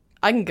care.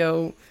 I can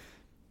go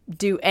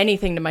do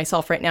anything to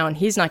myself right now and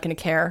he's not going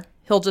to care.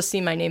 He'll just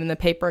see my name in the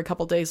paper a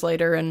couple days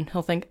later and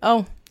he'll think,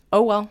 oh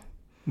well.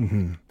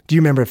 Mm-hmm. Do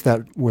you remember if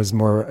that was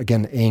more,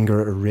 again, anger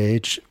or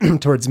rage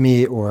towards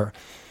me, or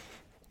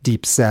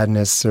deep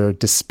sadness or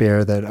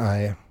despair that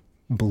I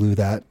blew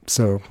that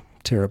so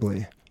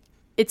terribly?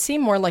 It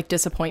seemed more like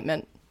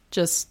disappointment.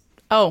 Just,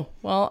 oh,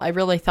 well, I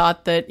really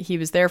thought that he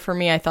was there for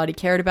me. I thought he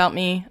cared about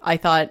me. I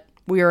thought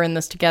we were in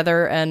this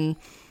together, and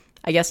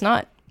I guess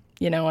not.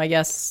 I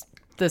guess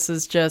this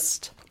is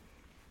just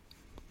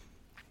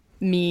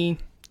me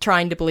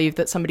trying to believe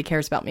that somebody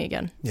cares about me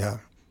again. Yeah.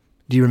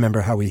 Do you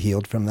remember how we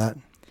healed from that?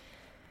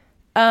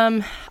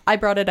 I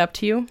brought it up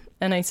to you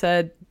and I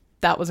said,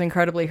 that was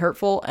incredibly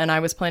hurtful, and I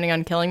was planning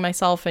on killing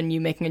myself, and you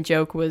making a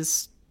joke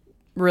was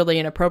really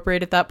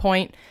inappropriate at that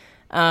point.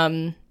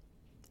 And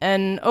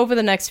over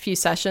the next few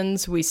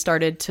sessions, we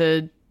started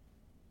to,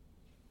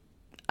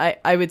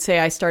 I would say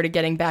I started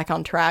getting back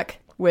on track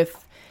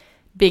with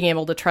being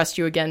able to trust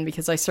you again,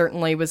 because I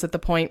certainly was at the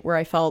point where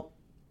I felt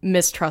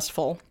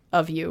mistrustful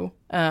of you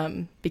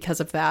because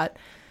of that.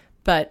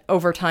 But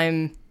over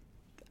time,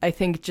 I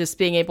think just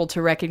being able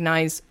to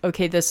recognize,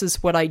 okay, this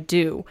is what I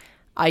do.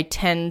 I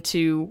tend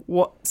to,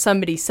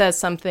 somebody says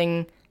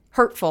something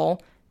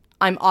hurtful,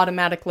 I'm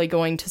automatically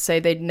going to say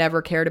they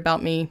never cared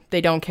about me,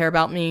 they don't care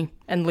about me,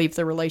 and leave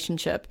the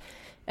relationship.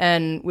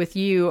 And with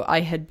you,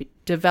 I had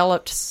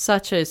developed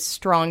such a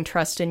strong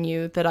trust in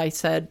you that I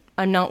said,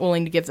 I'm not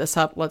willing to give this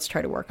up. Let's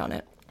try to work on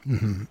it.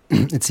 Mm-hmm.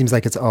 It seems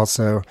like it's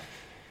also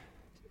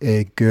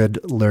a good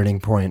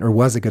learning point, or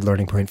was a good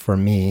learning point for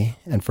me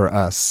and for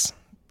us,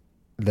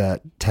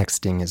 that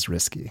texting is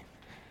risky.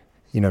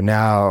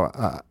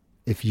 Now,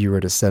 if you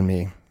were to send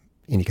me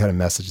any kind of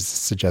message that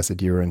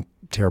suggested you were in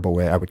a terrible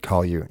way, I would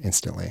call you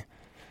instantly.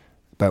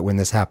 But when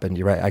this happened,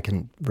 you're right, I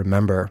can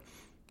remember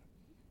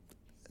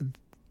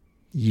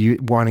you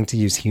wanting to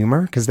use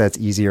humor because that's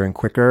easier and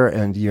quicker,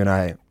 and you and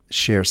I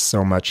share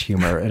so much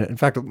humor. And in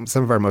fact,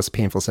 some of our most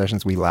painful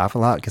sessions, we laugh a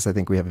lot because I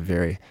think we have a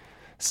very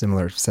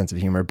similar sense of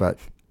humor, but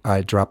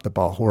I dropped the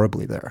ball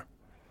horribly there.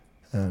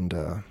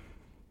 And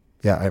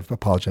I've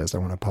apologized. I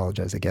want to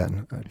apologize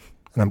again.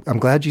 And I'm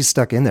glad you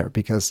stuck in there,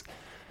 because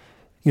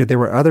there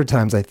were other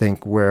times, I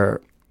think,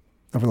 where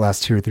over the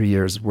last 2 or 3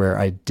 years where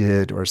I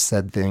did or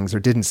said things or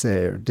didn't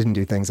say or didn't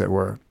do things that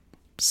were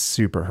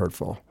super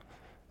hurtful.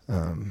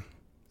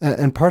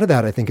 And part of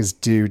that, I think, is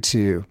due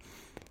to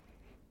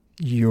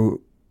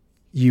you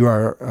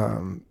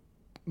are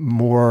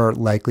more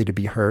likely to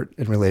be hurt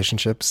in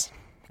relationships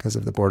because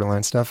of the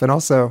borderline stuff. And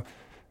also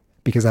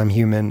because I'm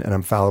human and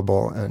I'm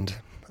fallible and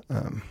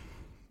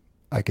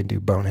I can do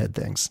bonehead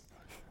things.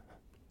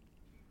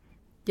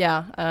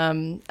 Yeah.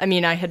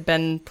 I had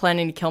been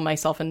planning to kill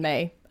myself in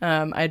May.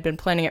 I had been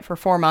planning it for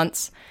 4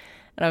 months,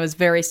 and I was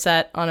very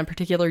set on a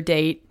particular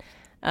date.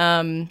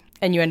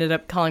 And you ended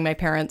up calling my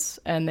parents,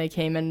 and they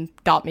came and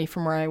got me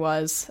from where I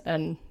was.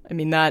 And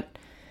that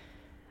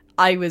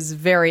I was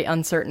very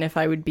uncertain if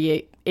I would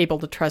be able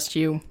to trust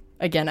you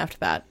again after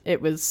that.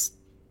 It was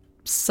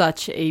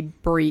such a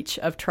breach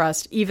of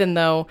trust, even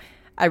though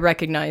I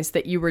recognized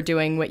that you were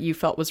doing what you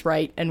felt was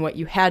right and what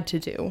you had to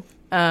do.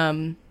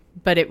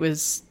 But it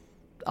was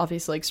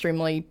obviously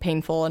extremely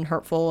painful and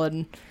hurtful,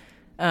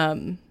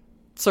 and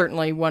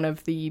certainly one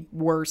of the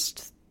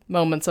worst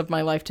moments of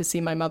my life to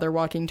see my mother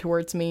walking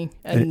towards me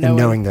and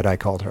knowing that I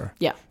called her.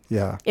 Yeah.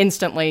 Yeah.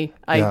 Instantly,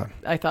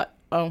 I thought,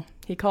 oh,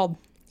 he called.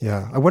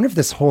 Yeah. I wonder if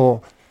this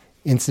whole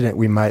incident,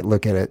 we might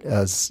look at it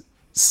as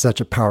such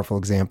a powerful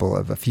example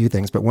of a few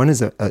things, but one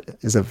is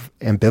of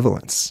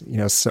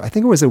ambivalence. So I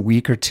think it was a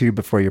week or two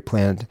before your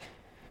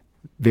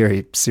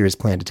very serious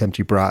planned attempt,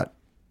 you brought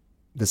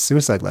the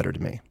suicide letter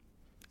to me,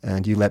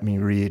 and you let me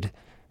read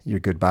your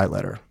goodbye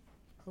letter,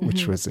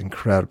 which was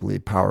incredibly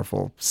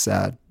powerful,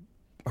 sad,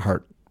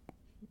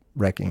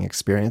 heart-wrecking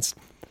experience.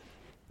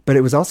 But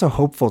it was also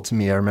hopeful to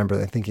me. I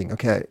remember thinking,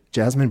 okay,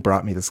 Jasmine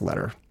brought me this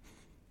letter.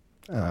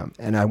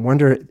 And I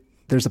wonder,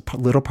 there's a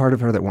little part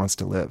of her that wants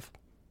to live.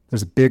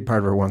 There's a big part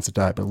of her who wants to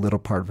die, but a little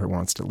part of her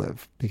wants to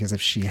live. Because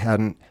if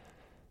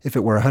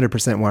it were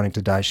 100% wanting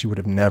to die, she would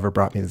have never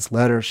brought me this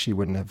letter. She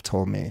wouldn't have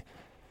told me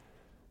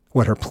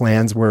what her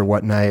plans were,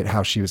 what night,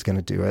 how she was going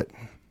to do it.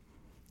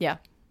 Yeah.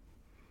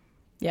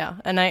 Yeah.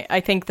 And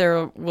I think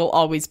there will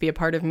always be a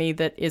part of me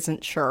that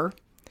isn't sure.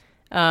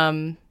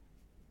 And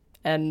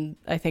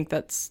I think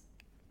that's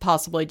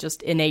possibly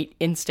just innate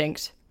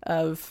instinct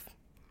of,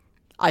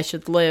 I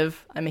should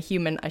live. I'm a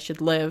human. I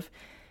should live,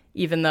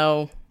 even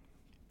though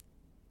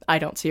I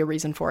don't see a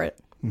reason for it.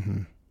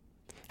 Mm-hmm.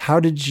 How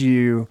did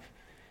you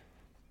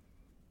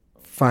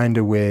find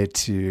a way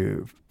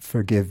to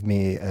forgive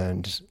me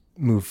and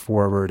move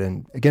forward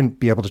and, again,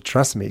 be able to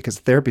trust me? Because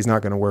therapy is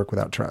not going to work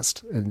without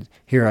trust. And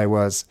here I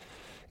was,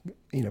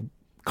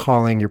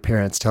 calling your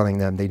parents, telling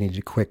them they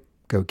needed to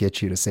go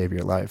get you to save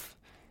your life.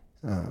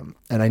 And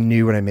I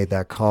knew when I made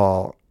that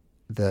call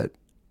that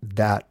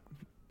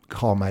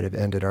call might have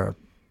ended our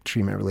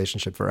treatment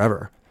relationship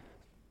forever.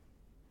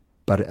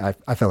 But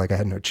I felt like I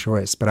had no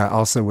choice. But I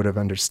also would have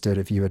understood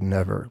if you had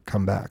never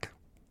come back.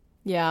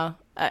 Yeah.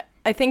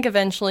 I think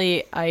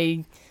eventually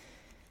I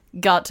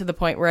got to the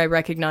point where I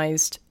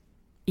recognized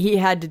he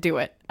had to do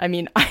it. I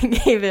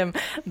gave him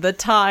the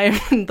time,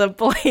 the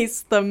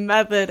place, the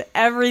method,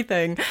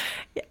 everything.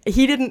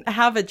 He didn't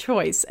have a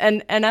choice.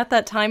 And at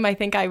that time, I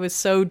think I was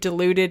so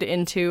deluded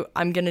into,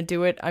 I'm going to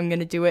do it,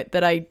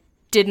 that I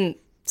didn't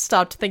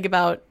stop to think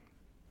about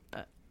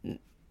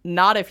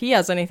not if he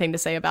has anything to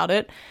say about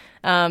it.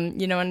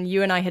 And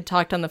you and I had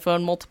talked on the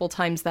phone multiple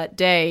times that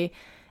day,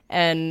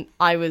 and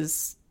I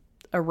was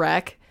a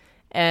wreck,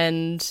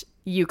 and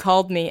you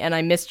called me, and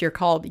I missed your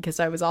call because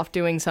I was off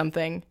doing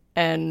something,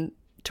 and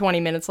 20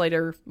 minutes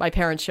later, my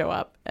parents show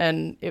up,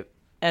 and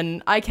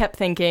I kept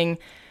thinking,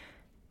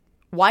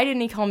 why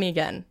didn't he call me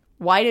again?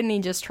 Why didn't he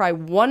just try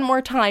one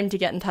more time to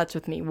get in touch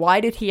with me?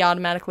 Why did he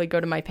automatically go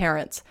to my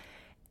parents?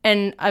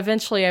 And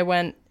eventually I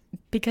went,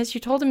 because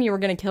you told him you were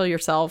going to kill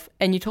yourself,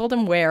 and you told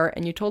him where,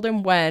 and you told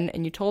him when,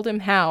 and you told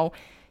him how.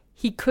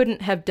 He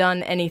couldn't have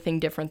done anything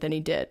different than he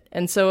did.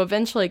 And so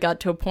eventually it got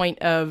to a point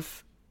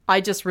of,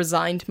 I just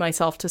resigned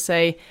myself to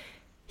say,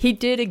 he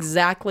did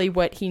exactly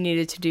what he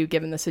needed to do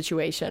given the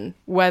situation,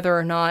 whether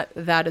or not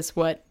that is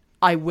what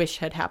I wish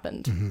had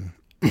happened.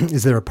 Mm-hmm.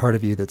 Is there a part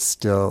of you that's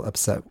still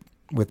upset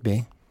with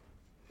me?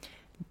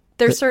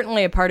 There's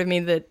certainly a part of me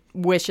that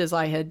wishes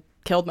I had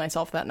killed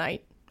myself that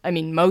night. I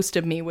mean, most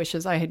of me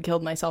wishes I had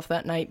killed myself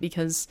that night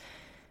because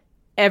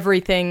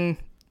everything,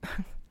 I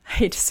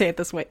hate to say it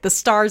this way, the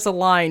stars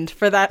aligned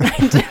for that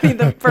night to be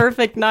the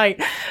perfect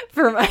night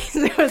for my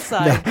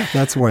suicide.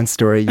 That's one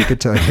story you could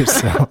tell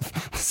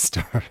yourself.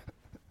 Star.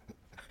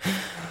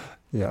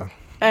 Yeah.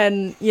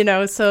 And,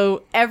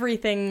 so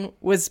everything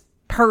was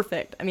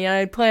perfect. I mean, I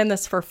had planned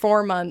this for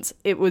 4 months.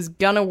 It was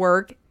gonna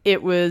work.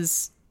 It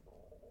was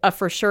a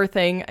for sure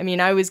thing. I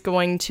mean, I was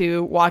going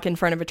to walk in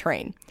front of a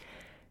train.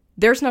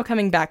 There's no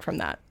coming back from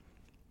that.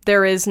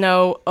 There is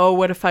no, oh,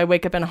 what if I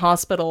wake up in a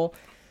hospital,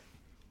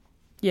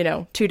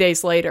 2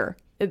 days later?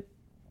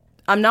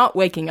 I'm not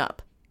waking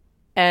up.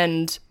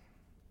 And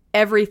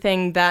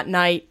everything that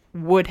night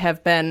would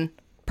have been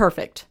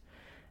perfect.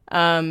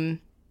 And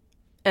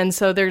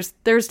so there's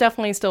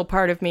definitely still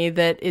part of me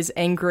that is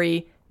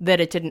angry that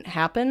it didn't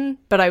happen,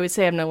 but I would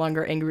say I'm no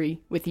longer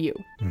angry with you.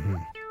 Mm-hmm.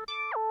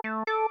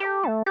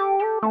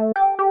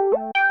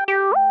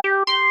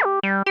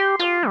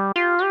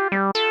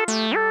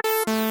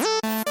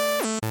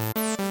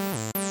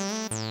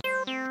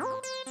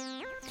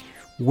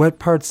 What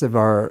parts of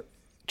our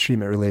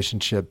treatment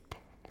relationship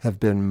have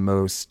been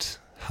most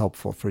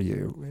helpful for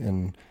you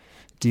in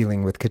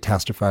dealing with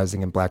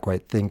catastrophizing and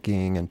black-white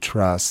thinking and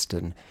trust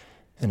and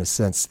in a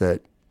sense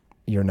that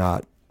you're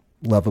not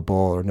lovable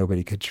or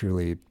nobody could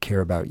truly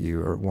care about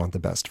you or want the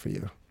best for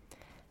you?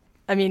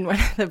 I mean, one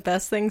of the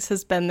best things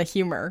has been the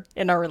humor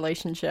in our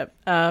relationship.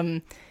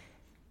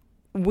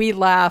 We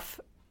laugh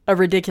a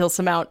ridiculous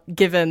amount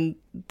given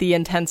the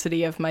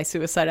intensity of my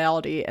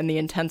suicidality and the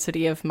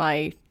intensity of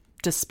my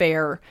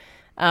despair.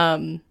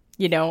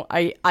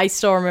 I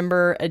still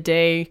remember a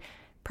day,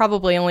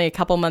 probably only a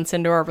couple months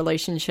into our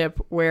relationship,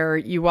 where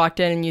you walked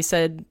in and you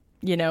said,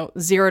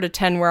 0 to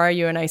 10, where are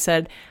you? And I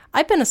said,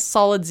 I've been a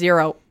solid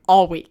 0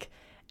 all week.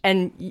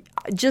 And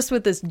just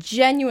with this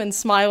genuine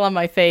smile on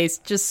my face,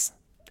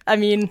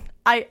 I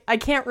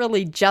can't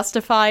really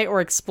justify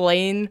or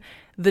explain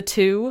the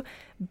two,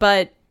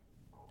 but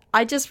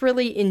I just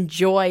really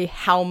enjoy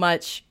how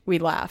much we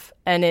laugh.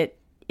 And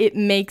it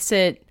makes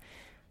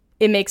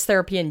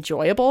therapy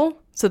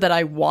enjoyable so that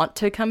I want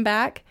to come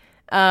back.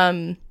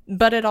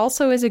 But it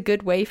also is a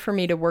good way for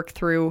me to work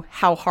through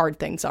how hard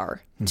things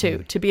are, too.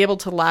 Mm-hmm. To be able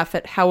to laugh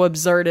at how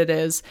absurd it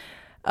is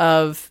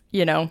of,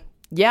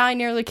 I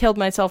nearly killed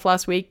myself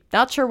last week.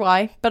 Not sure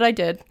why, but I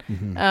did.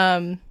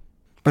 Mm-hmm.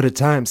 But at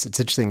times, it's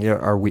interesting,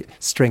 our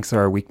strengths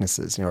are our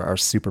weaknesses. Our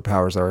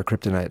superpowers are our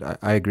kryptonite.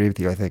 I agree with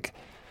you. I think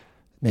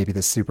maybe the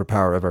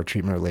superpower of our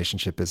treatment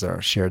relationship is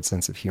our shared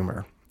sense of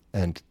humor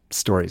and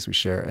stories we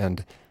share.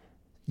 And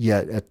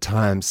yet, at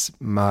times,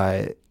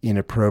 my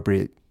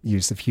inappropriate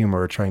use of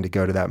humor or trying to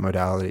go to that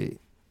modality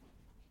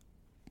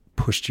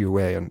pushed you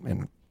away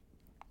in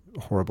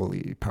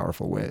horribly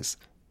powerful ways.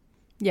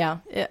 Yeah.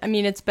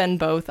 It's been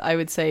both. I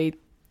would say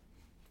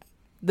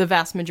the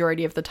vast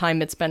majority of the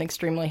time it's been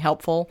extremely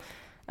helpful.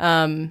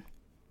 There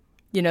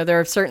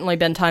have certainly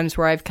been times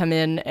where I've come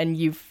in and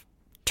you've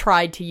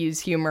tried to use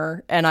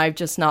humor and I've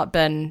just not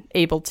been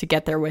able to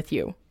get there with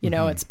you.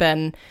 Mm-hmm. It's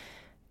been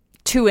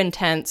too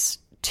intense,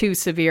 too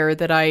severe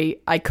that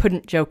I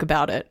couldn't joke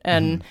about it.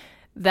 And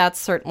that's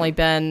certainly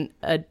been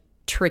a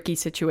tricky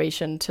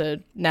situation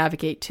to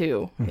navigate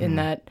too, in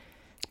that.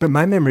 But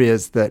my memory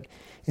is that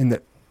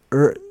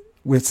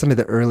with some of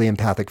the early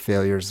empathic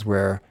failures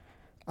where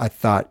I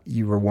thought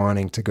you were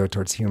wanting to go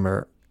towards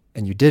humor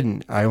and you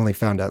didn't, I only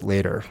found out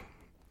later,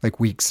 like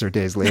weeks or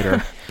days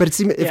later. But it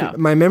seemed,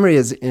 my memory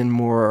is in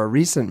more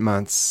recent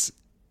months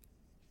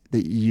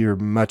that you're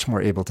much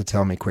more able to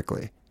tell me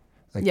quickly.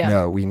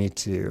 No, we need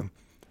to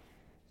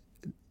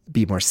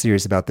be more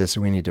serious about this,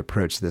 or we need to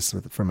approach this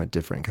from a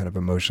different kind of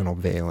emotional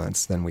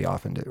valence than we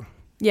often do.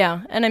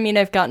 Yeah. And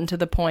I've gotten to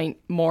the point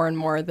more and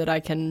more that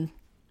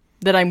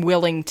I'm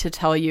willing to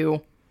tell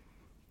you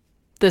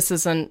this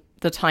isn't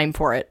the time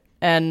for it.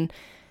 And,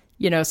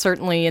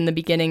 certainly in the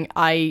beginning,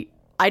 I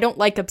don't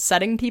like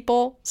upsetting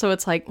people. So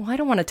it's like, well, I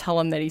don't want to tell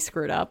him that he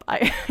screwed up.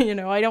 I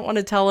don't want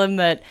to tell him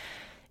that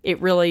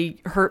it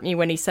really hurt me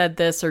when he said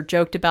this or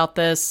joked about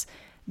this.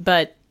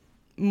 But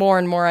more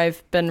and more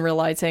I've been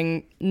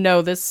realizing,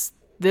 no, this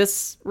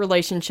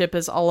relationship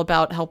is all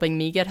about helping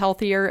me get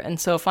healthier. And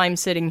so if I'm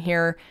sitting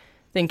here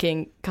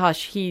thinking,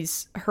 gosh,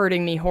 he's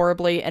hurting me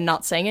horribly and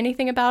not saying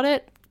anything about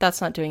it,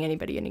 that's not doing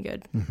anybody any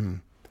good. Mm-hmm.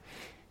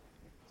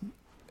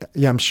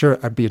 Yeah, I'm sure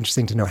it'd be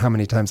interesting to know how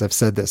many times I've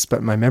said this,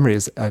 but my memory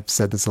is I've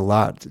said this a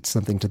lot. It's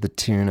something to the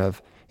tune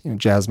of,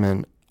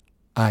 Jasmine,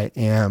 I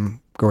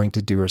am going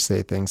to do or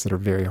say things that are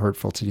very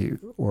hurtful to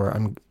you, or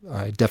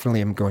I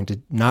definitely am going to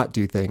not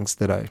do things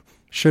that I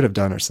should have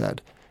done or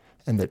said,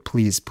 and that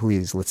please,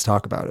 let's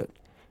talk about it.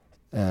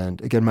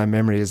 And again, my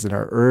memory is in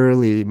our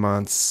early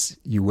months,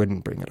 you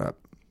wouldn't bring it up.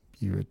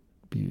 You would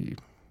be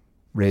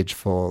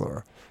rageful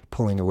or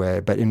pulling away.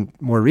 But in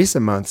more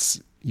recent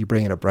months, you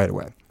bring it up right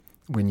away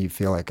when you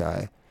feel like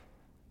I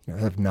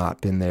have not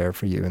been there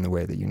for you in the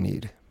way that you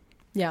need.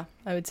 Yeah,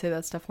 I would say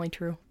that's definitely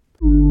true.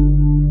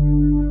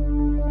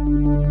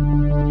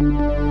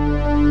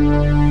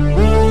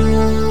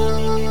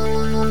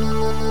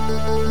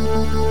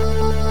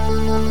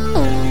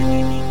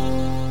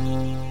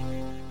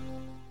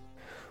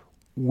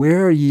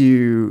 Where are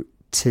you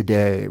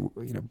today,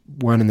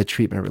 one in the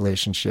treatment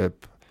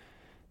relationship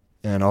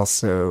and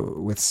also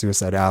with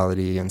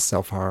suicidality and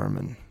self-harm?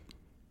 And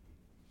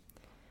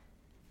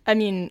I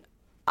mean,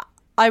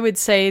 I would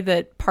say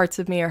that parts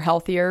of me are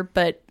healthier,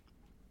 but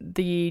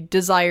the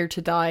desire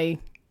to die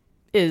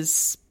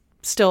is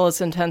still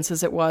as intense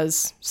as it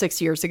was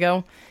 6 years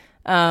ago.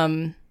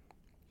 I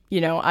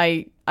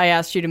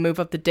asked you to move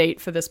up the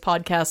date for this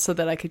podcast so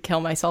that I could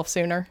kill myself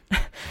sooner.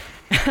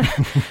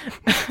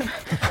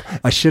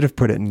 I should have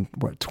put it in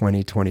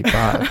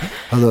 2025.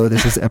 Hello,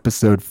 this is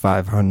episode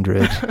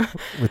 500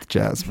 with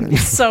Jasmine.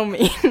 So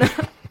mean.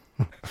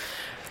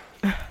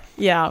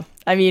 Yeah,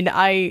 I mean,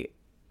 I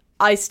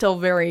still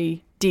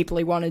very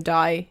deeply want to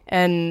die,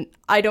 and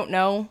I don't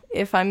know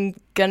if I'm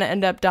gonna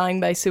end up dying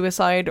by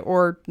suicide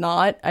or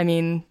not. I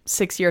mean,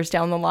 6 years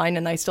down the line,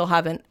 and I still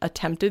haven't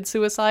attempted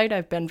suicide.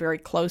 I've been very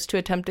close to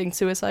attempting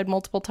suicide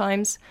multiple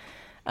times.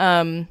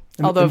 Although,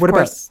 of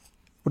course.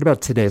 What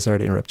about today? Sorry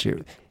to interrupt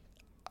you.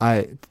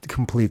 I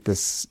complete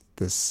this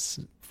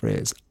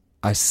phrase.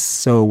 I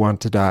so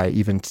want to die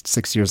even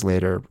 6 years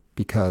later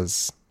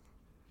because...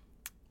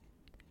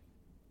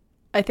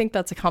 I think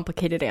that's a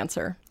complicated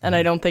answer. And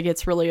I don't think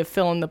it's really a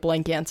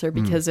fill-in-the-blank answer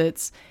because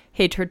it's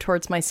hatred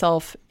towards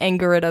myself,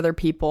 anger at other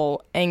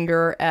people,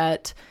 anger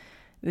at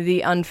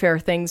the unfair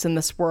things in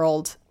this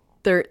world.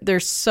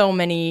 There's so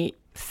many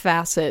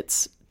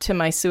facets to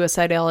my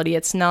suicidality.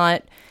 It's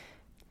not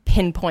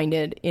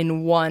pinpointed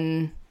in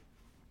one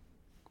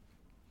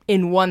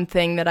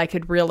thing that I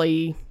could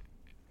really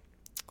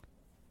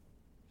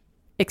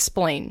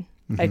explain,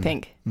 I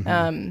think.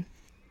 And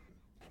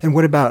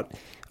what about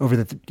over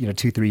the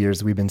 2-3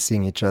 years we've been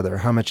seeing each other?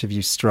 How much have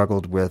you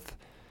struggled with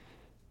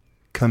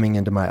coming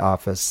into my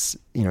office,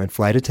 in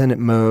flight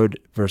attendant mode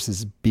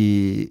versus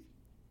being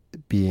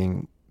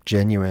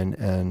genuine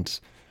and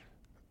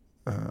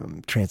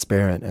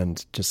transparent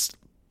and just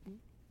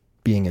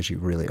being as you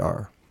really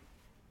are?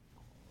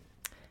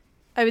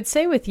 I would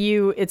say with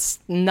you, it's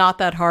not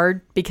that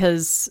hard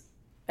because,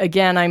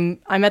 again,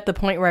 I'm at the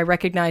point where I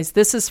recognize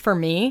this is for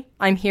me.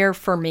 I'm here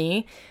for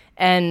me.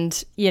 And,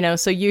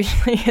 so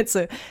usually it's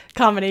a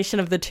combination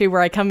of the two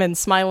where I come in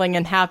smiling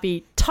and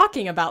happy,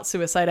 talking about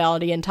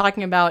suicidality and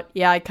talking about,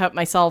 I cut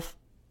myself,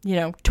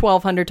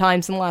 1,200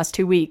 times in the last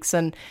 2 weeks.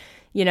 And,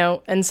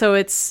 and so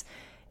it's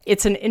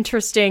an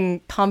interesting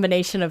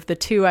combination of the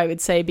two, I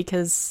would say,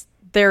 because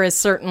there is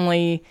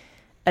certainly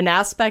an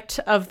aspect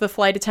of the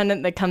flight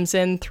attendant that comes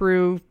in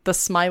through the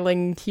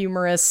smiling,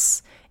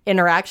 humorous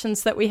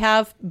interactions that we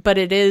have, but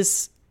it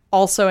is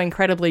also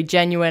incredibly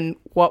genuine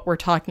what we're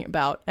talking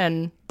about,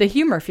 and the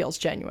humor feels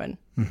genuine.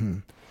 Mm-hmm.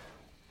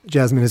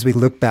 Jasmine, as we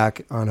look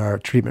back on our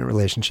treatment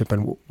relationship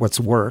and what's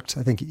worked,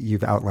 I think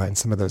you've outlined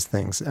some of those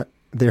things.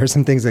 There are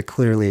some things that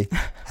clearly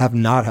have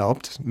not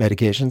helped.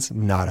 Medications,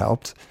 not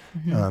helped.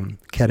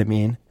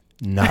 Ketamine,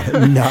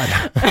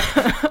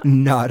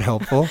 not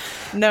helpful.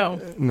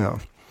 No,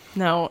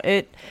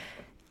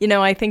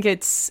 I think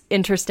it's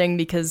interesting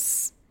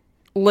because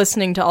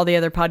listening to all the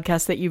other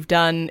podcasts that you've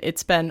done,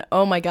 it's been,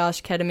 oh my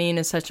gosh, ketamine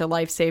is such a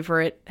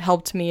lifesaver. It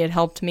helped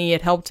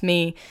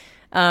me.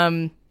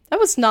 That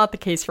was not the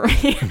case for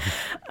me.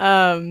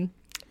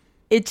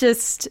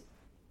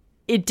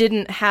 It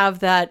didn't have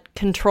that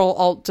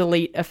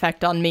Control-Alt-Delete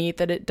effect on me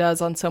that it does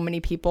on so many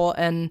people.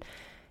 And,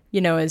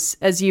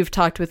 as you've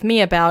talked with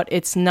me about,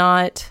 it's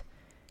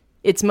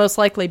most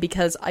likely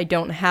because I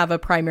don't have a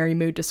primary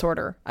mood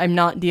disorder. I'm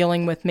not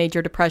dealing with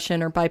major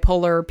depression or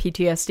bipolar or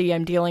PTSD.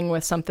 I'm dealing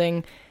with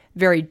something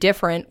very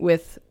different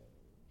with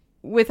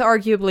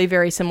arguably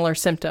very similar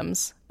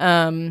symptoms.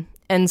 And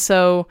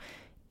so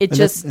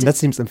that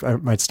seems, I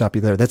might stop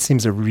you there. That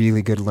seems a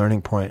really good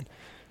learning point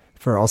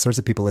for all sorts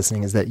of people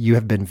listening, is that you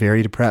have been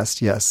very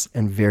depressed, yes,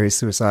 and very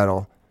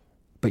suicidal,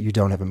 but you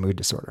don't have a mood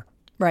disorder.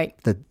 Right.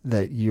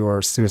 That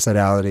your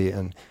suicidality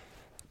and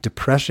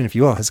depression, if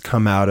you will, has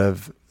come out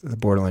of the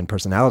borderline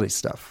personality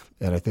stuff.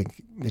 And I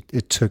think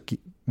it took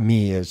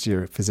me, as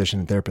your physician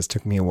and therapist,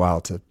 took me a while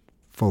to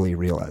fully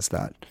realize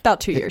that. About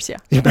 2 years, yeah.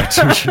 About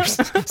 2 years.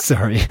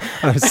 Sorry.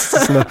 I was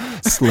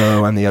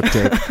slow on the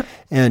uptake.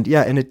 And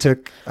it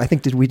took, I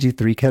think, did we do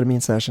 3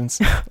 ketamine sessions?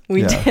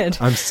 We did.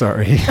 I'm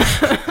sorry.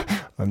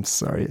 I'm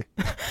sorry.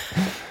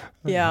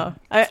 Yeah.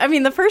 I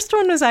mean, the first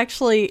one was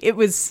it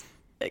was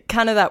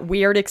kind of that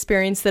weird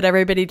experience that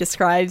everybody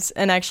describes.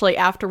 And actually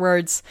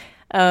afterwards,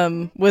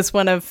 was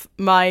one of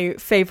my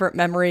favorite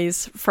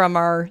memories from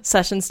our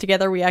sessions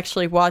together. We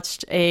actually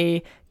watched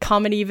a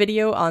comedy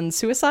video on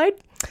suicide,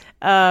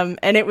 and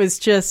it was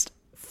just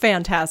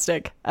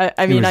fantastic.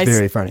 I mean, it was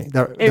very funny.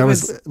 That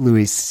was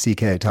Louis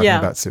C.K. talking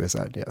about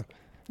suicide. Yeah.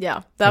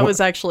 Yeah, that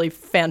was actually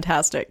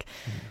fantastic.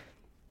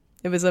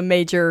 It was a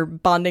major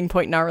bonding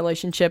point in our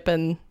relationship,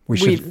 and we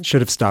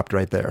should have stopped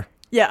right there.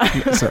 Yeah.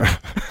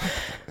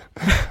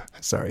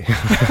 Sorry.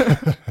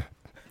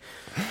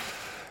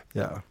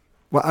 Yeah.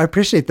 Well, I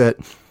appreciate that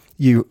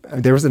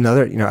there was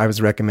another, I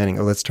was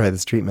recommending, let's try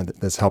this treatment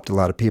that's helped a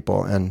lot of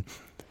people. And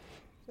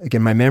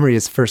again, my memory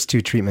is first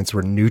two treatments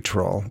were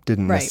neutral,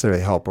 didn't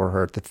necessarily help or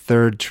hurt. The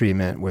third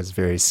treatment was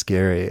very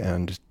scary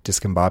and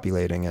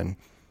discombobulating, and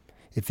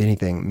if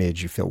anything, made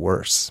you feel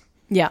worse.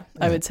 Yeah,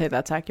 I would say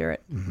that's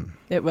accurate. Mm-hmm.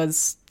 It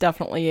was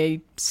definitely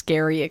a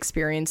scary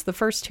experience. The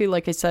first two,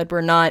 like I said,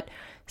 were not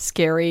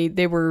scary.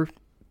 They were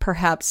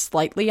perhaps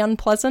slightly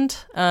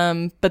unpleasant.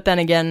 But then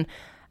again,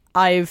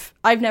 I've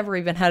never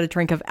even had a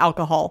drink of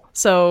alcohol.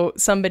 So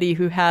somebody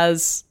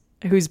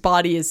whose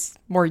body is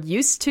more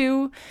used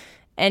to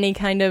any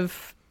kind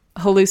of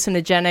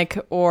hallucinogenic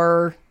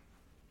or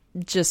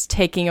just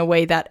taking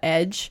away that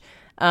edge,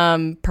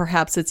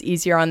 perhaps it's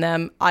easier on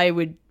them. I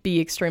would be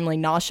extremely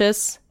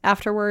nauseous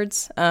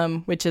afterwards,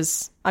 which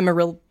is, I'm a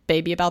real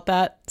baby about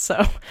that.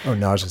 So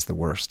nausea's the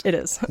worst. It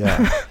is.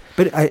 Yeah.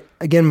 But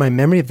my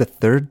memory of the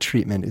third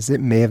treatment is it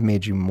may have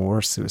made you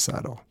more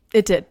suicidal.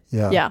 It did.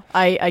 Yeah. Yeah.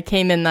 I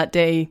came in that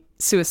day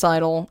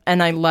suicidal,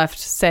 and I left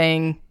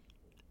saying,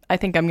 I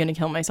think I'm going to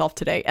kill myself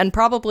today. And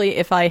probably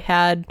if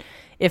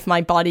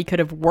my body could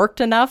have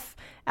worked enough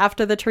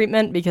after the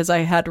treatment, because I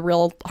had a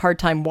real hard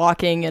time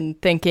walking and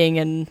thinking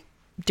and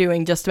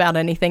doing just about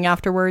anything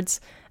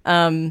afterwards,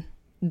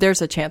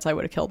 there's a chance I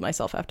would have killed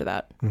myself after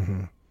that.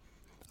 Mm-hmm.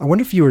 I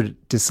wonder if you were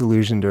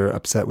disillusioned or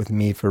upset with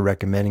me for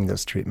recommending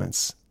those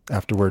treatments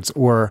afterwards,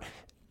 or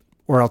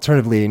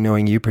alternatively,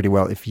 knowing you pretty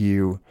well, if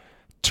you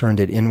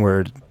turned it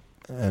inward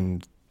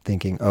and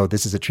thinking, oh,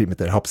 this is a treatment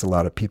that helps a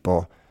lot of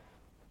people,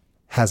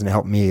 hasn't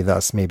helped me,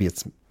 thus maybe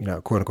it's,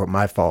 quote unquote,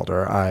 my fault,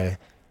 or I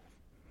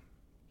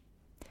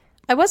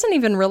wasn't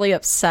even really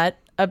upset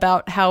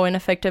about how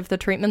ineffective the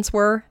treatments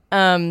were.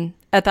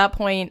 At that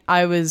point,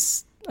 I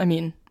was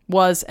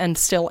and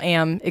still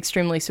am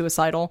extremely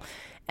suicidal.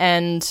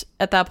 And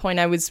at that point,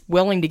 I was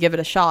willing to give it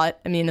a shot.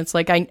 I mean, it's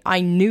like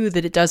I knew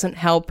that it doesn't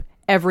help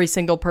every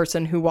single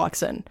person who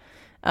walks in.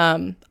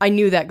 I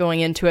knew that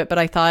going into it, but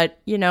I thought,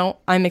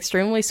 I'm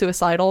extremely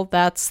suicidal.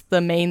 That's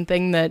the main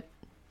thing that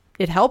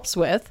it helps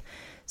with.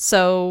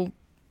 So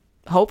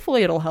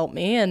hopefully it'll help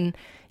me. And,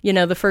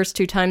 the first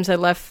two times I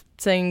left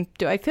saying,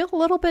 do I feel a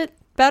little bit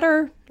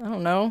better? I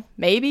don't know.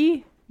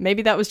 Maybe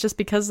that was just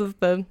because of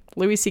the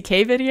Louis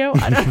C.K. video.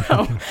 I don't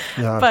know.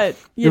 Yeah. But,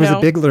 it was a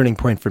big learning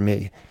point for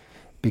me,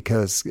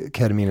 because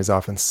ketamine is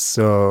often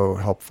so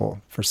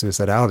helpful for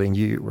suicidality, and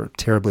you were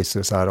terribly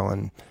suicidal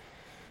and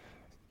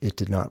it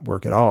did not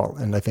work at all.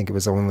 And I think it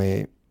was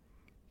only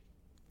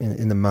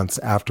in the months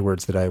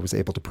afterwards that I was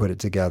able to put it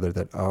together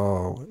that,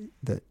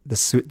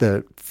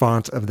 the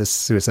font of this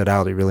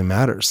suicidality really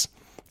matters.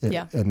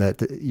 And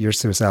that your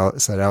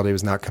suicidality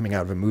was not coming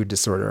out of a mood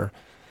disorder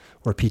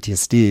or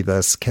PTSD,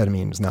 thus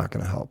ketamine was not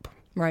going to help.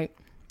 Right.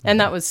 And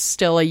that was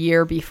still a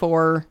year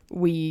before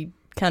we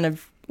kind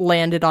of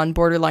landed on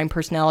borderline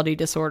personality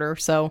disorder.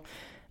 So,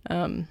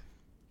 at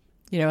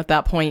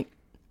that point,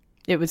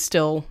 it was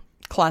still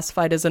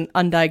classified as an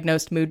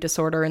undiagnosed mood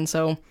disorder. And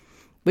so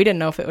we didn't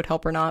know if it would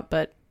help or not.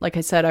 But like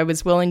I said, I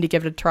was willing to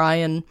give it a try,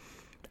 and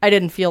I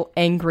didn't feel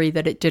angry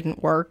that it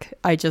didn't work.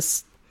 I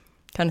just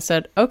kind of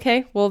said,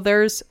 okay, well,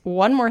 there's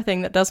one more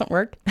thing that doesn't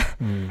work.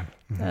 Mm-hmm.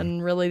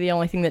 And really the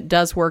only thing that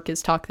does work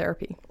is talk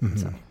therapy. Mm-hmm.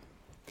 So.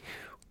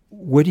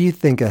 What do you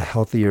think a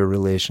healthier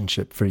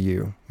relationship for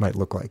you might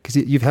look like? Because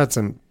you've had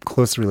some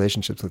close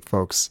relationships with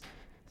folks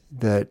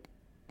that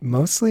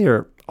mostly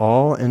or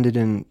all ended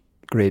in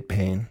great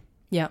pain.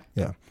 Yeah.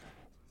 Yeah.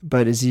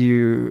 But as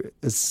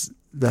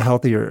the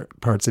healthier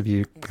parts of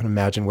you can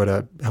imagine what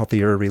a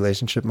healthier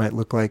relationship might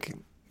look like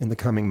in the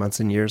coming months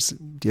and years,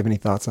 do you have any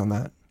thoughts on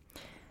that?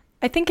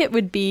 I think it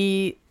would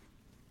be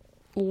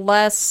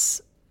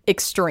less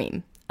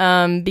extreme,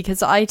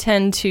 because I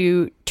tend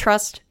to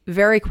trust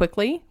very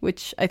quickly,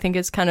 which I think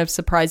is kind of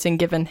surprising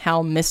given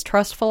how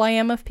mistrustful I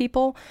am of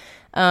people.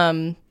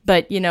 But,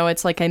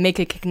 it's like I make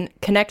a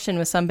connection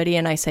with somebody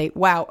and I say,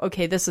 wow,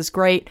 okay, this is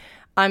great.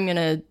 I'm going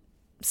to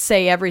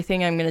say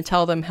everything. I'm going to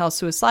tell them how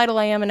suicidal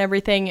I am and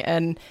everything.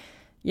 And,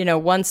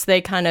 once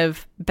they kind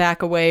of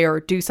back away or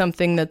do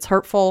something that's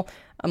hurtful,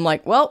 I'm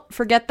like, well,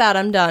 forget that.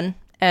 I'm done.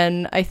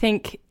 And I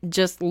think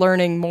just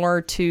learning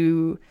more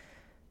to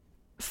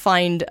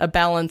find a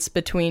balance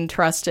between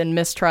trust and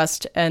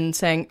mistrust and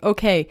saying,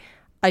 okay,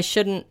 I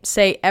shouldn't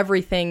say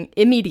everything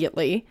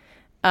immediately.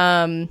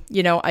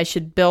 I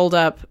should build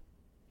up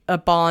a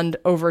bond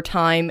over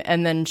time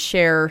and then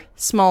share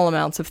small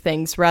amounts of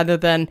things rather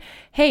than,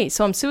 hey,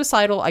 so I'm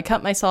suicidal, I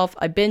cut myself,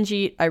 I binge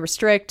eat, I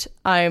restrict,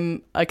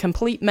 I'm a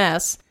complete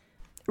mess.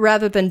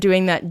 Rather than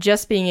doing that,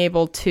 just being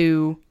able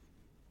to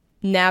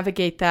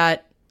navigate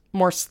that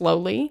more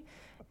slowly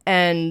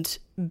and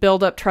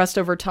build up trust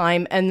over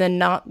time, and then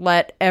not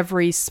let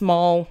every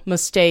small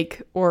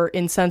mistake or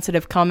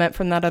insensitive comment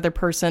from that other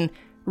person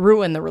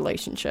ruin the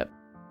relationship.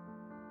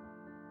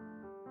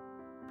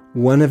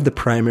 One of the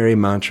primary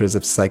mantras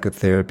of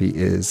psychotherapy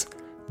is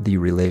the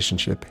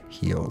relationship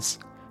heals.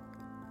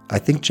 I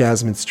think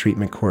Jasmine's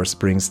treatment course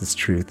brings this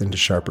truth into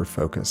sharper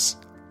focus.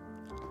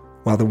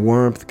 While the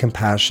warmth,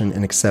 compassion,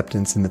 and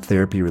acceptance in the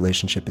therapy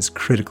relationship is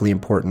critically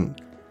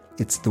important,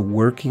 it's the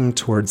working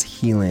towards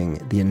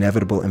healing the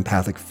inevitable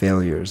empathic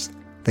failures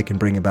that can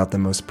bring about the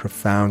most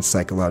profound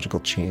psychological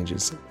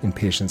changes in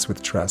patients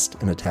with trust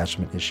and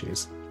attachment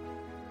issues.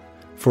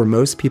 For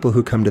most people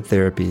who come to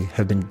therapy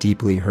have been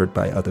deeply hurt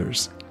by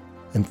others,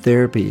 and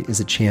therapy is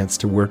a chance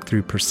to work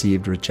through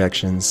perceived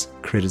rejections,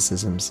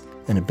 criticisms,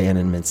 and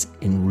abandonments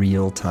in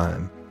real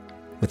time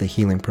with a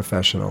healing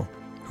professional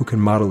who can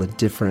model a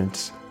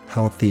different,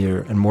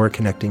 healthier, and more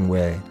connecting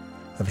way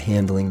of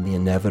handling the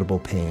inevitable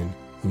pain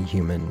in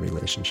human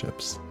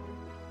relationships.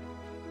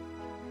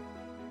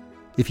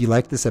 If you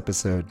like this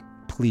episode,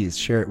 please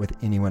share it with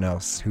anyone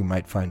else who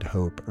might find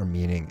hope or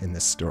meaning in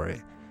this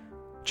story.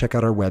 Check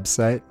out our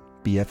website,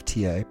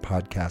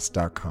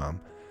 bftapodcast.com,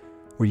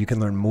 where you can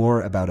learn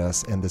more about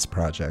us and this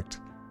project,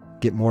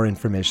 get more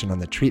information on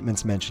the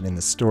treatments mentioned in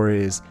the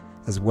stories,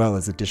 as well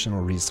as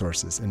additional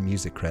resources and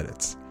music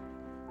credits.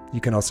 You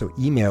can also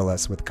email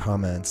us with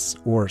comments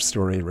or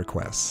story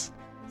requests.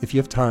 If you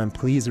have time,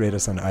 please rate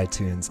us on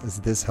iTunes, as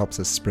this helps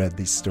us spread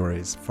these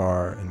stories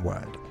far and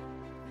wide.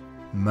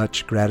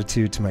 Much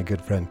gratitude to my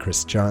good friend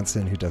Chris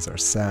Johnson, who does our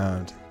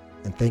sound,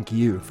 and thank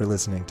you for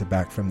listening to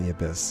Back from the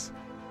Abyss.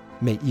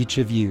 May each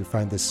of you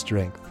find the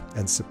strength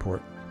and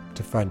support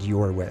to find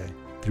your way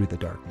through the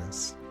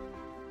darkness.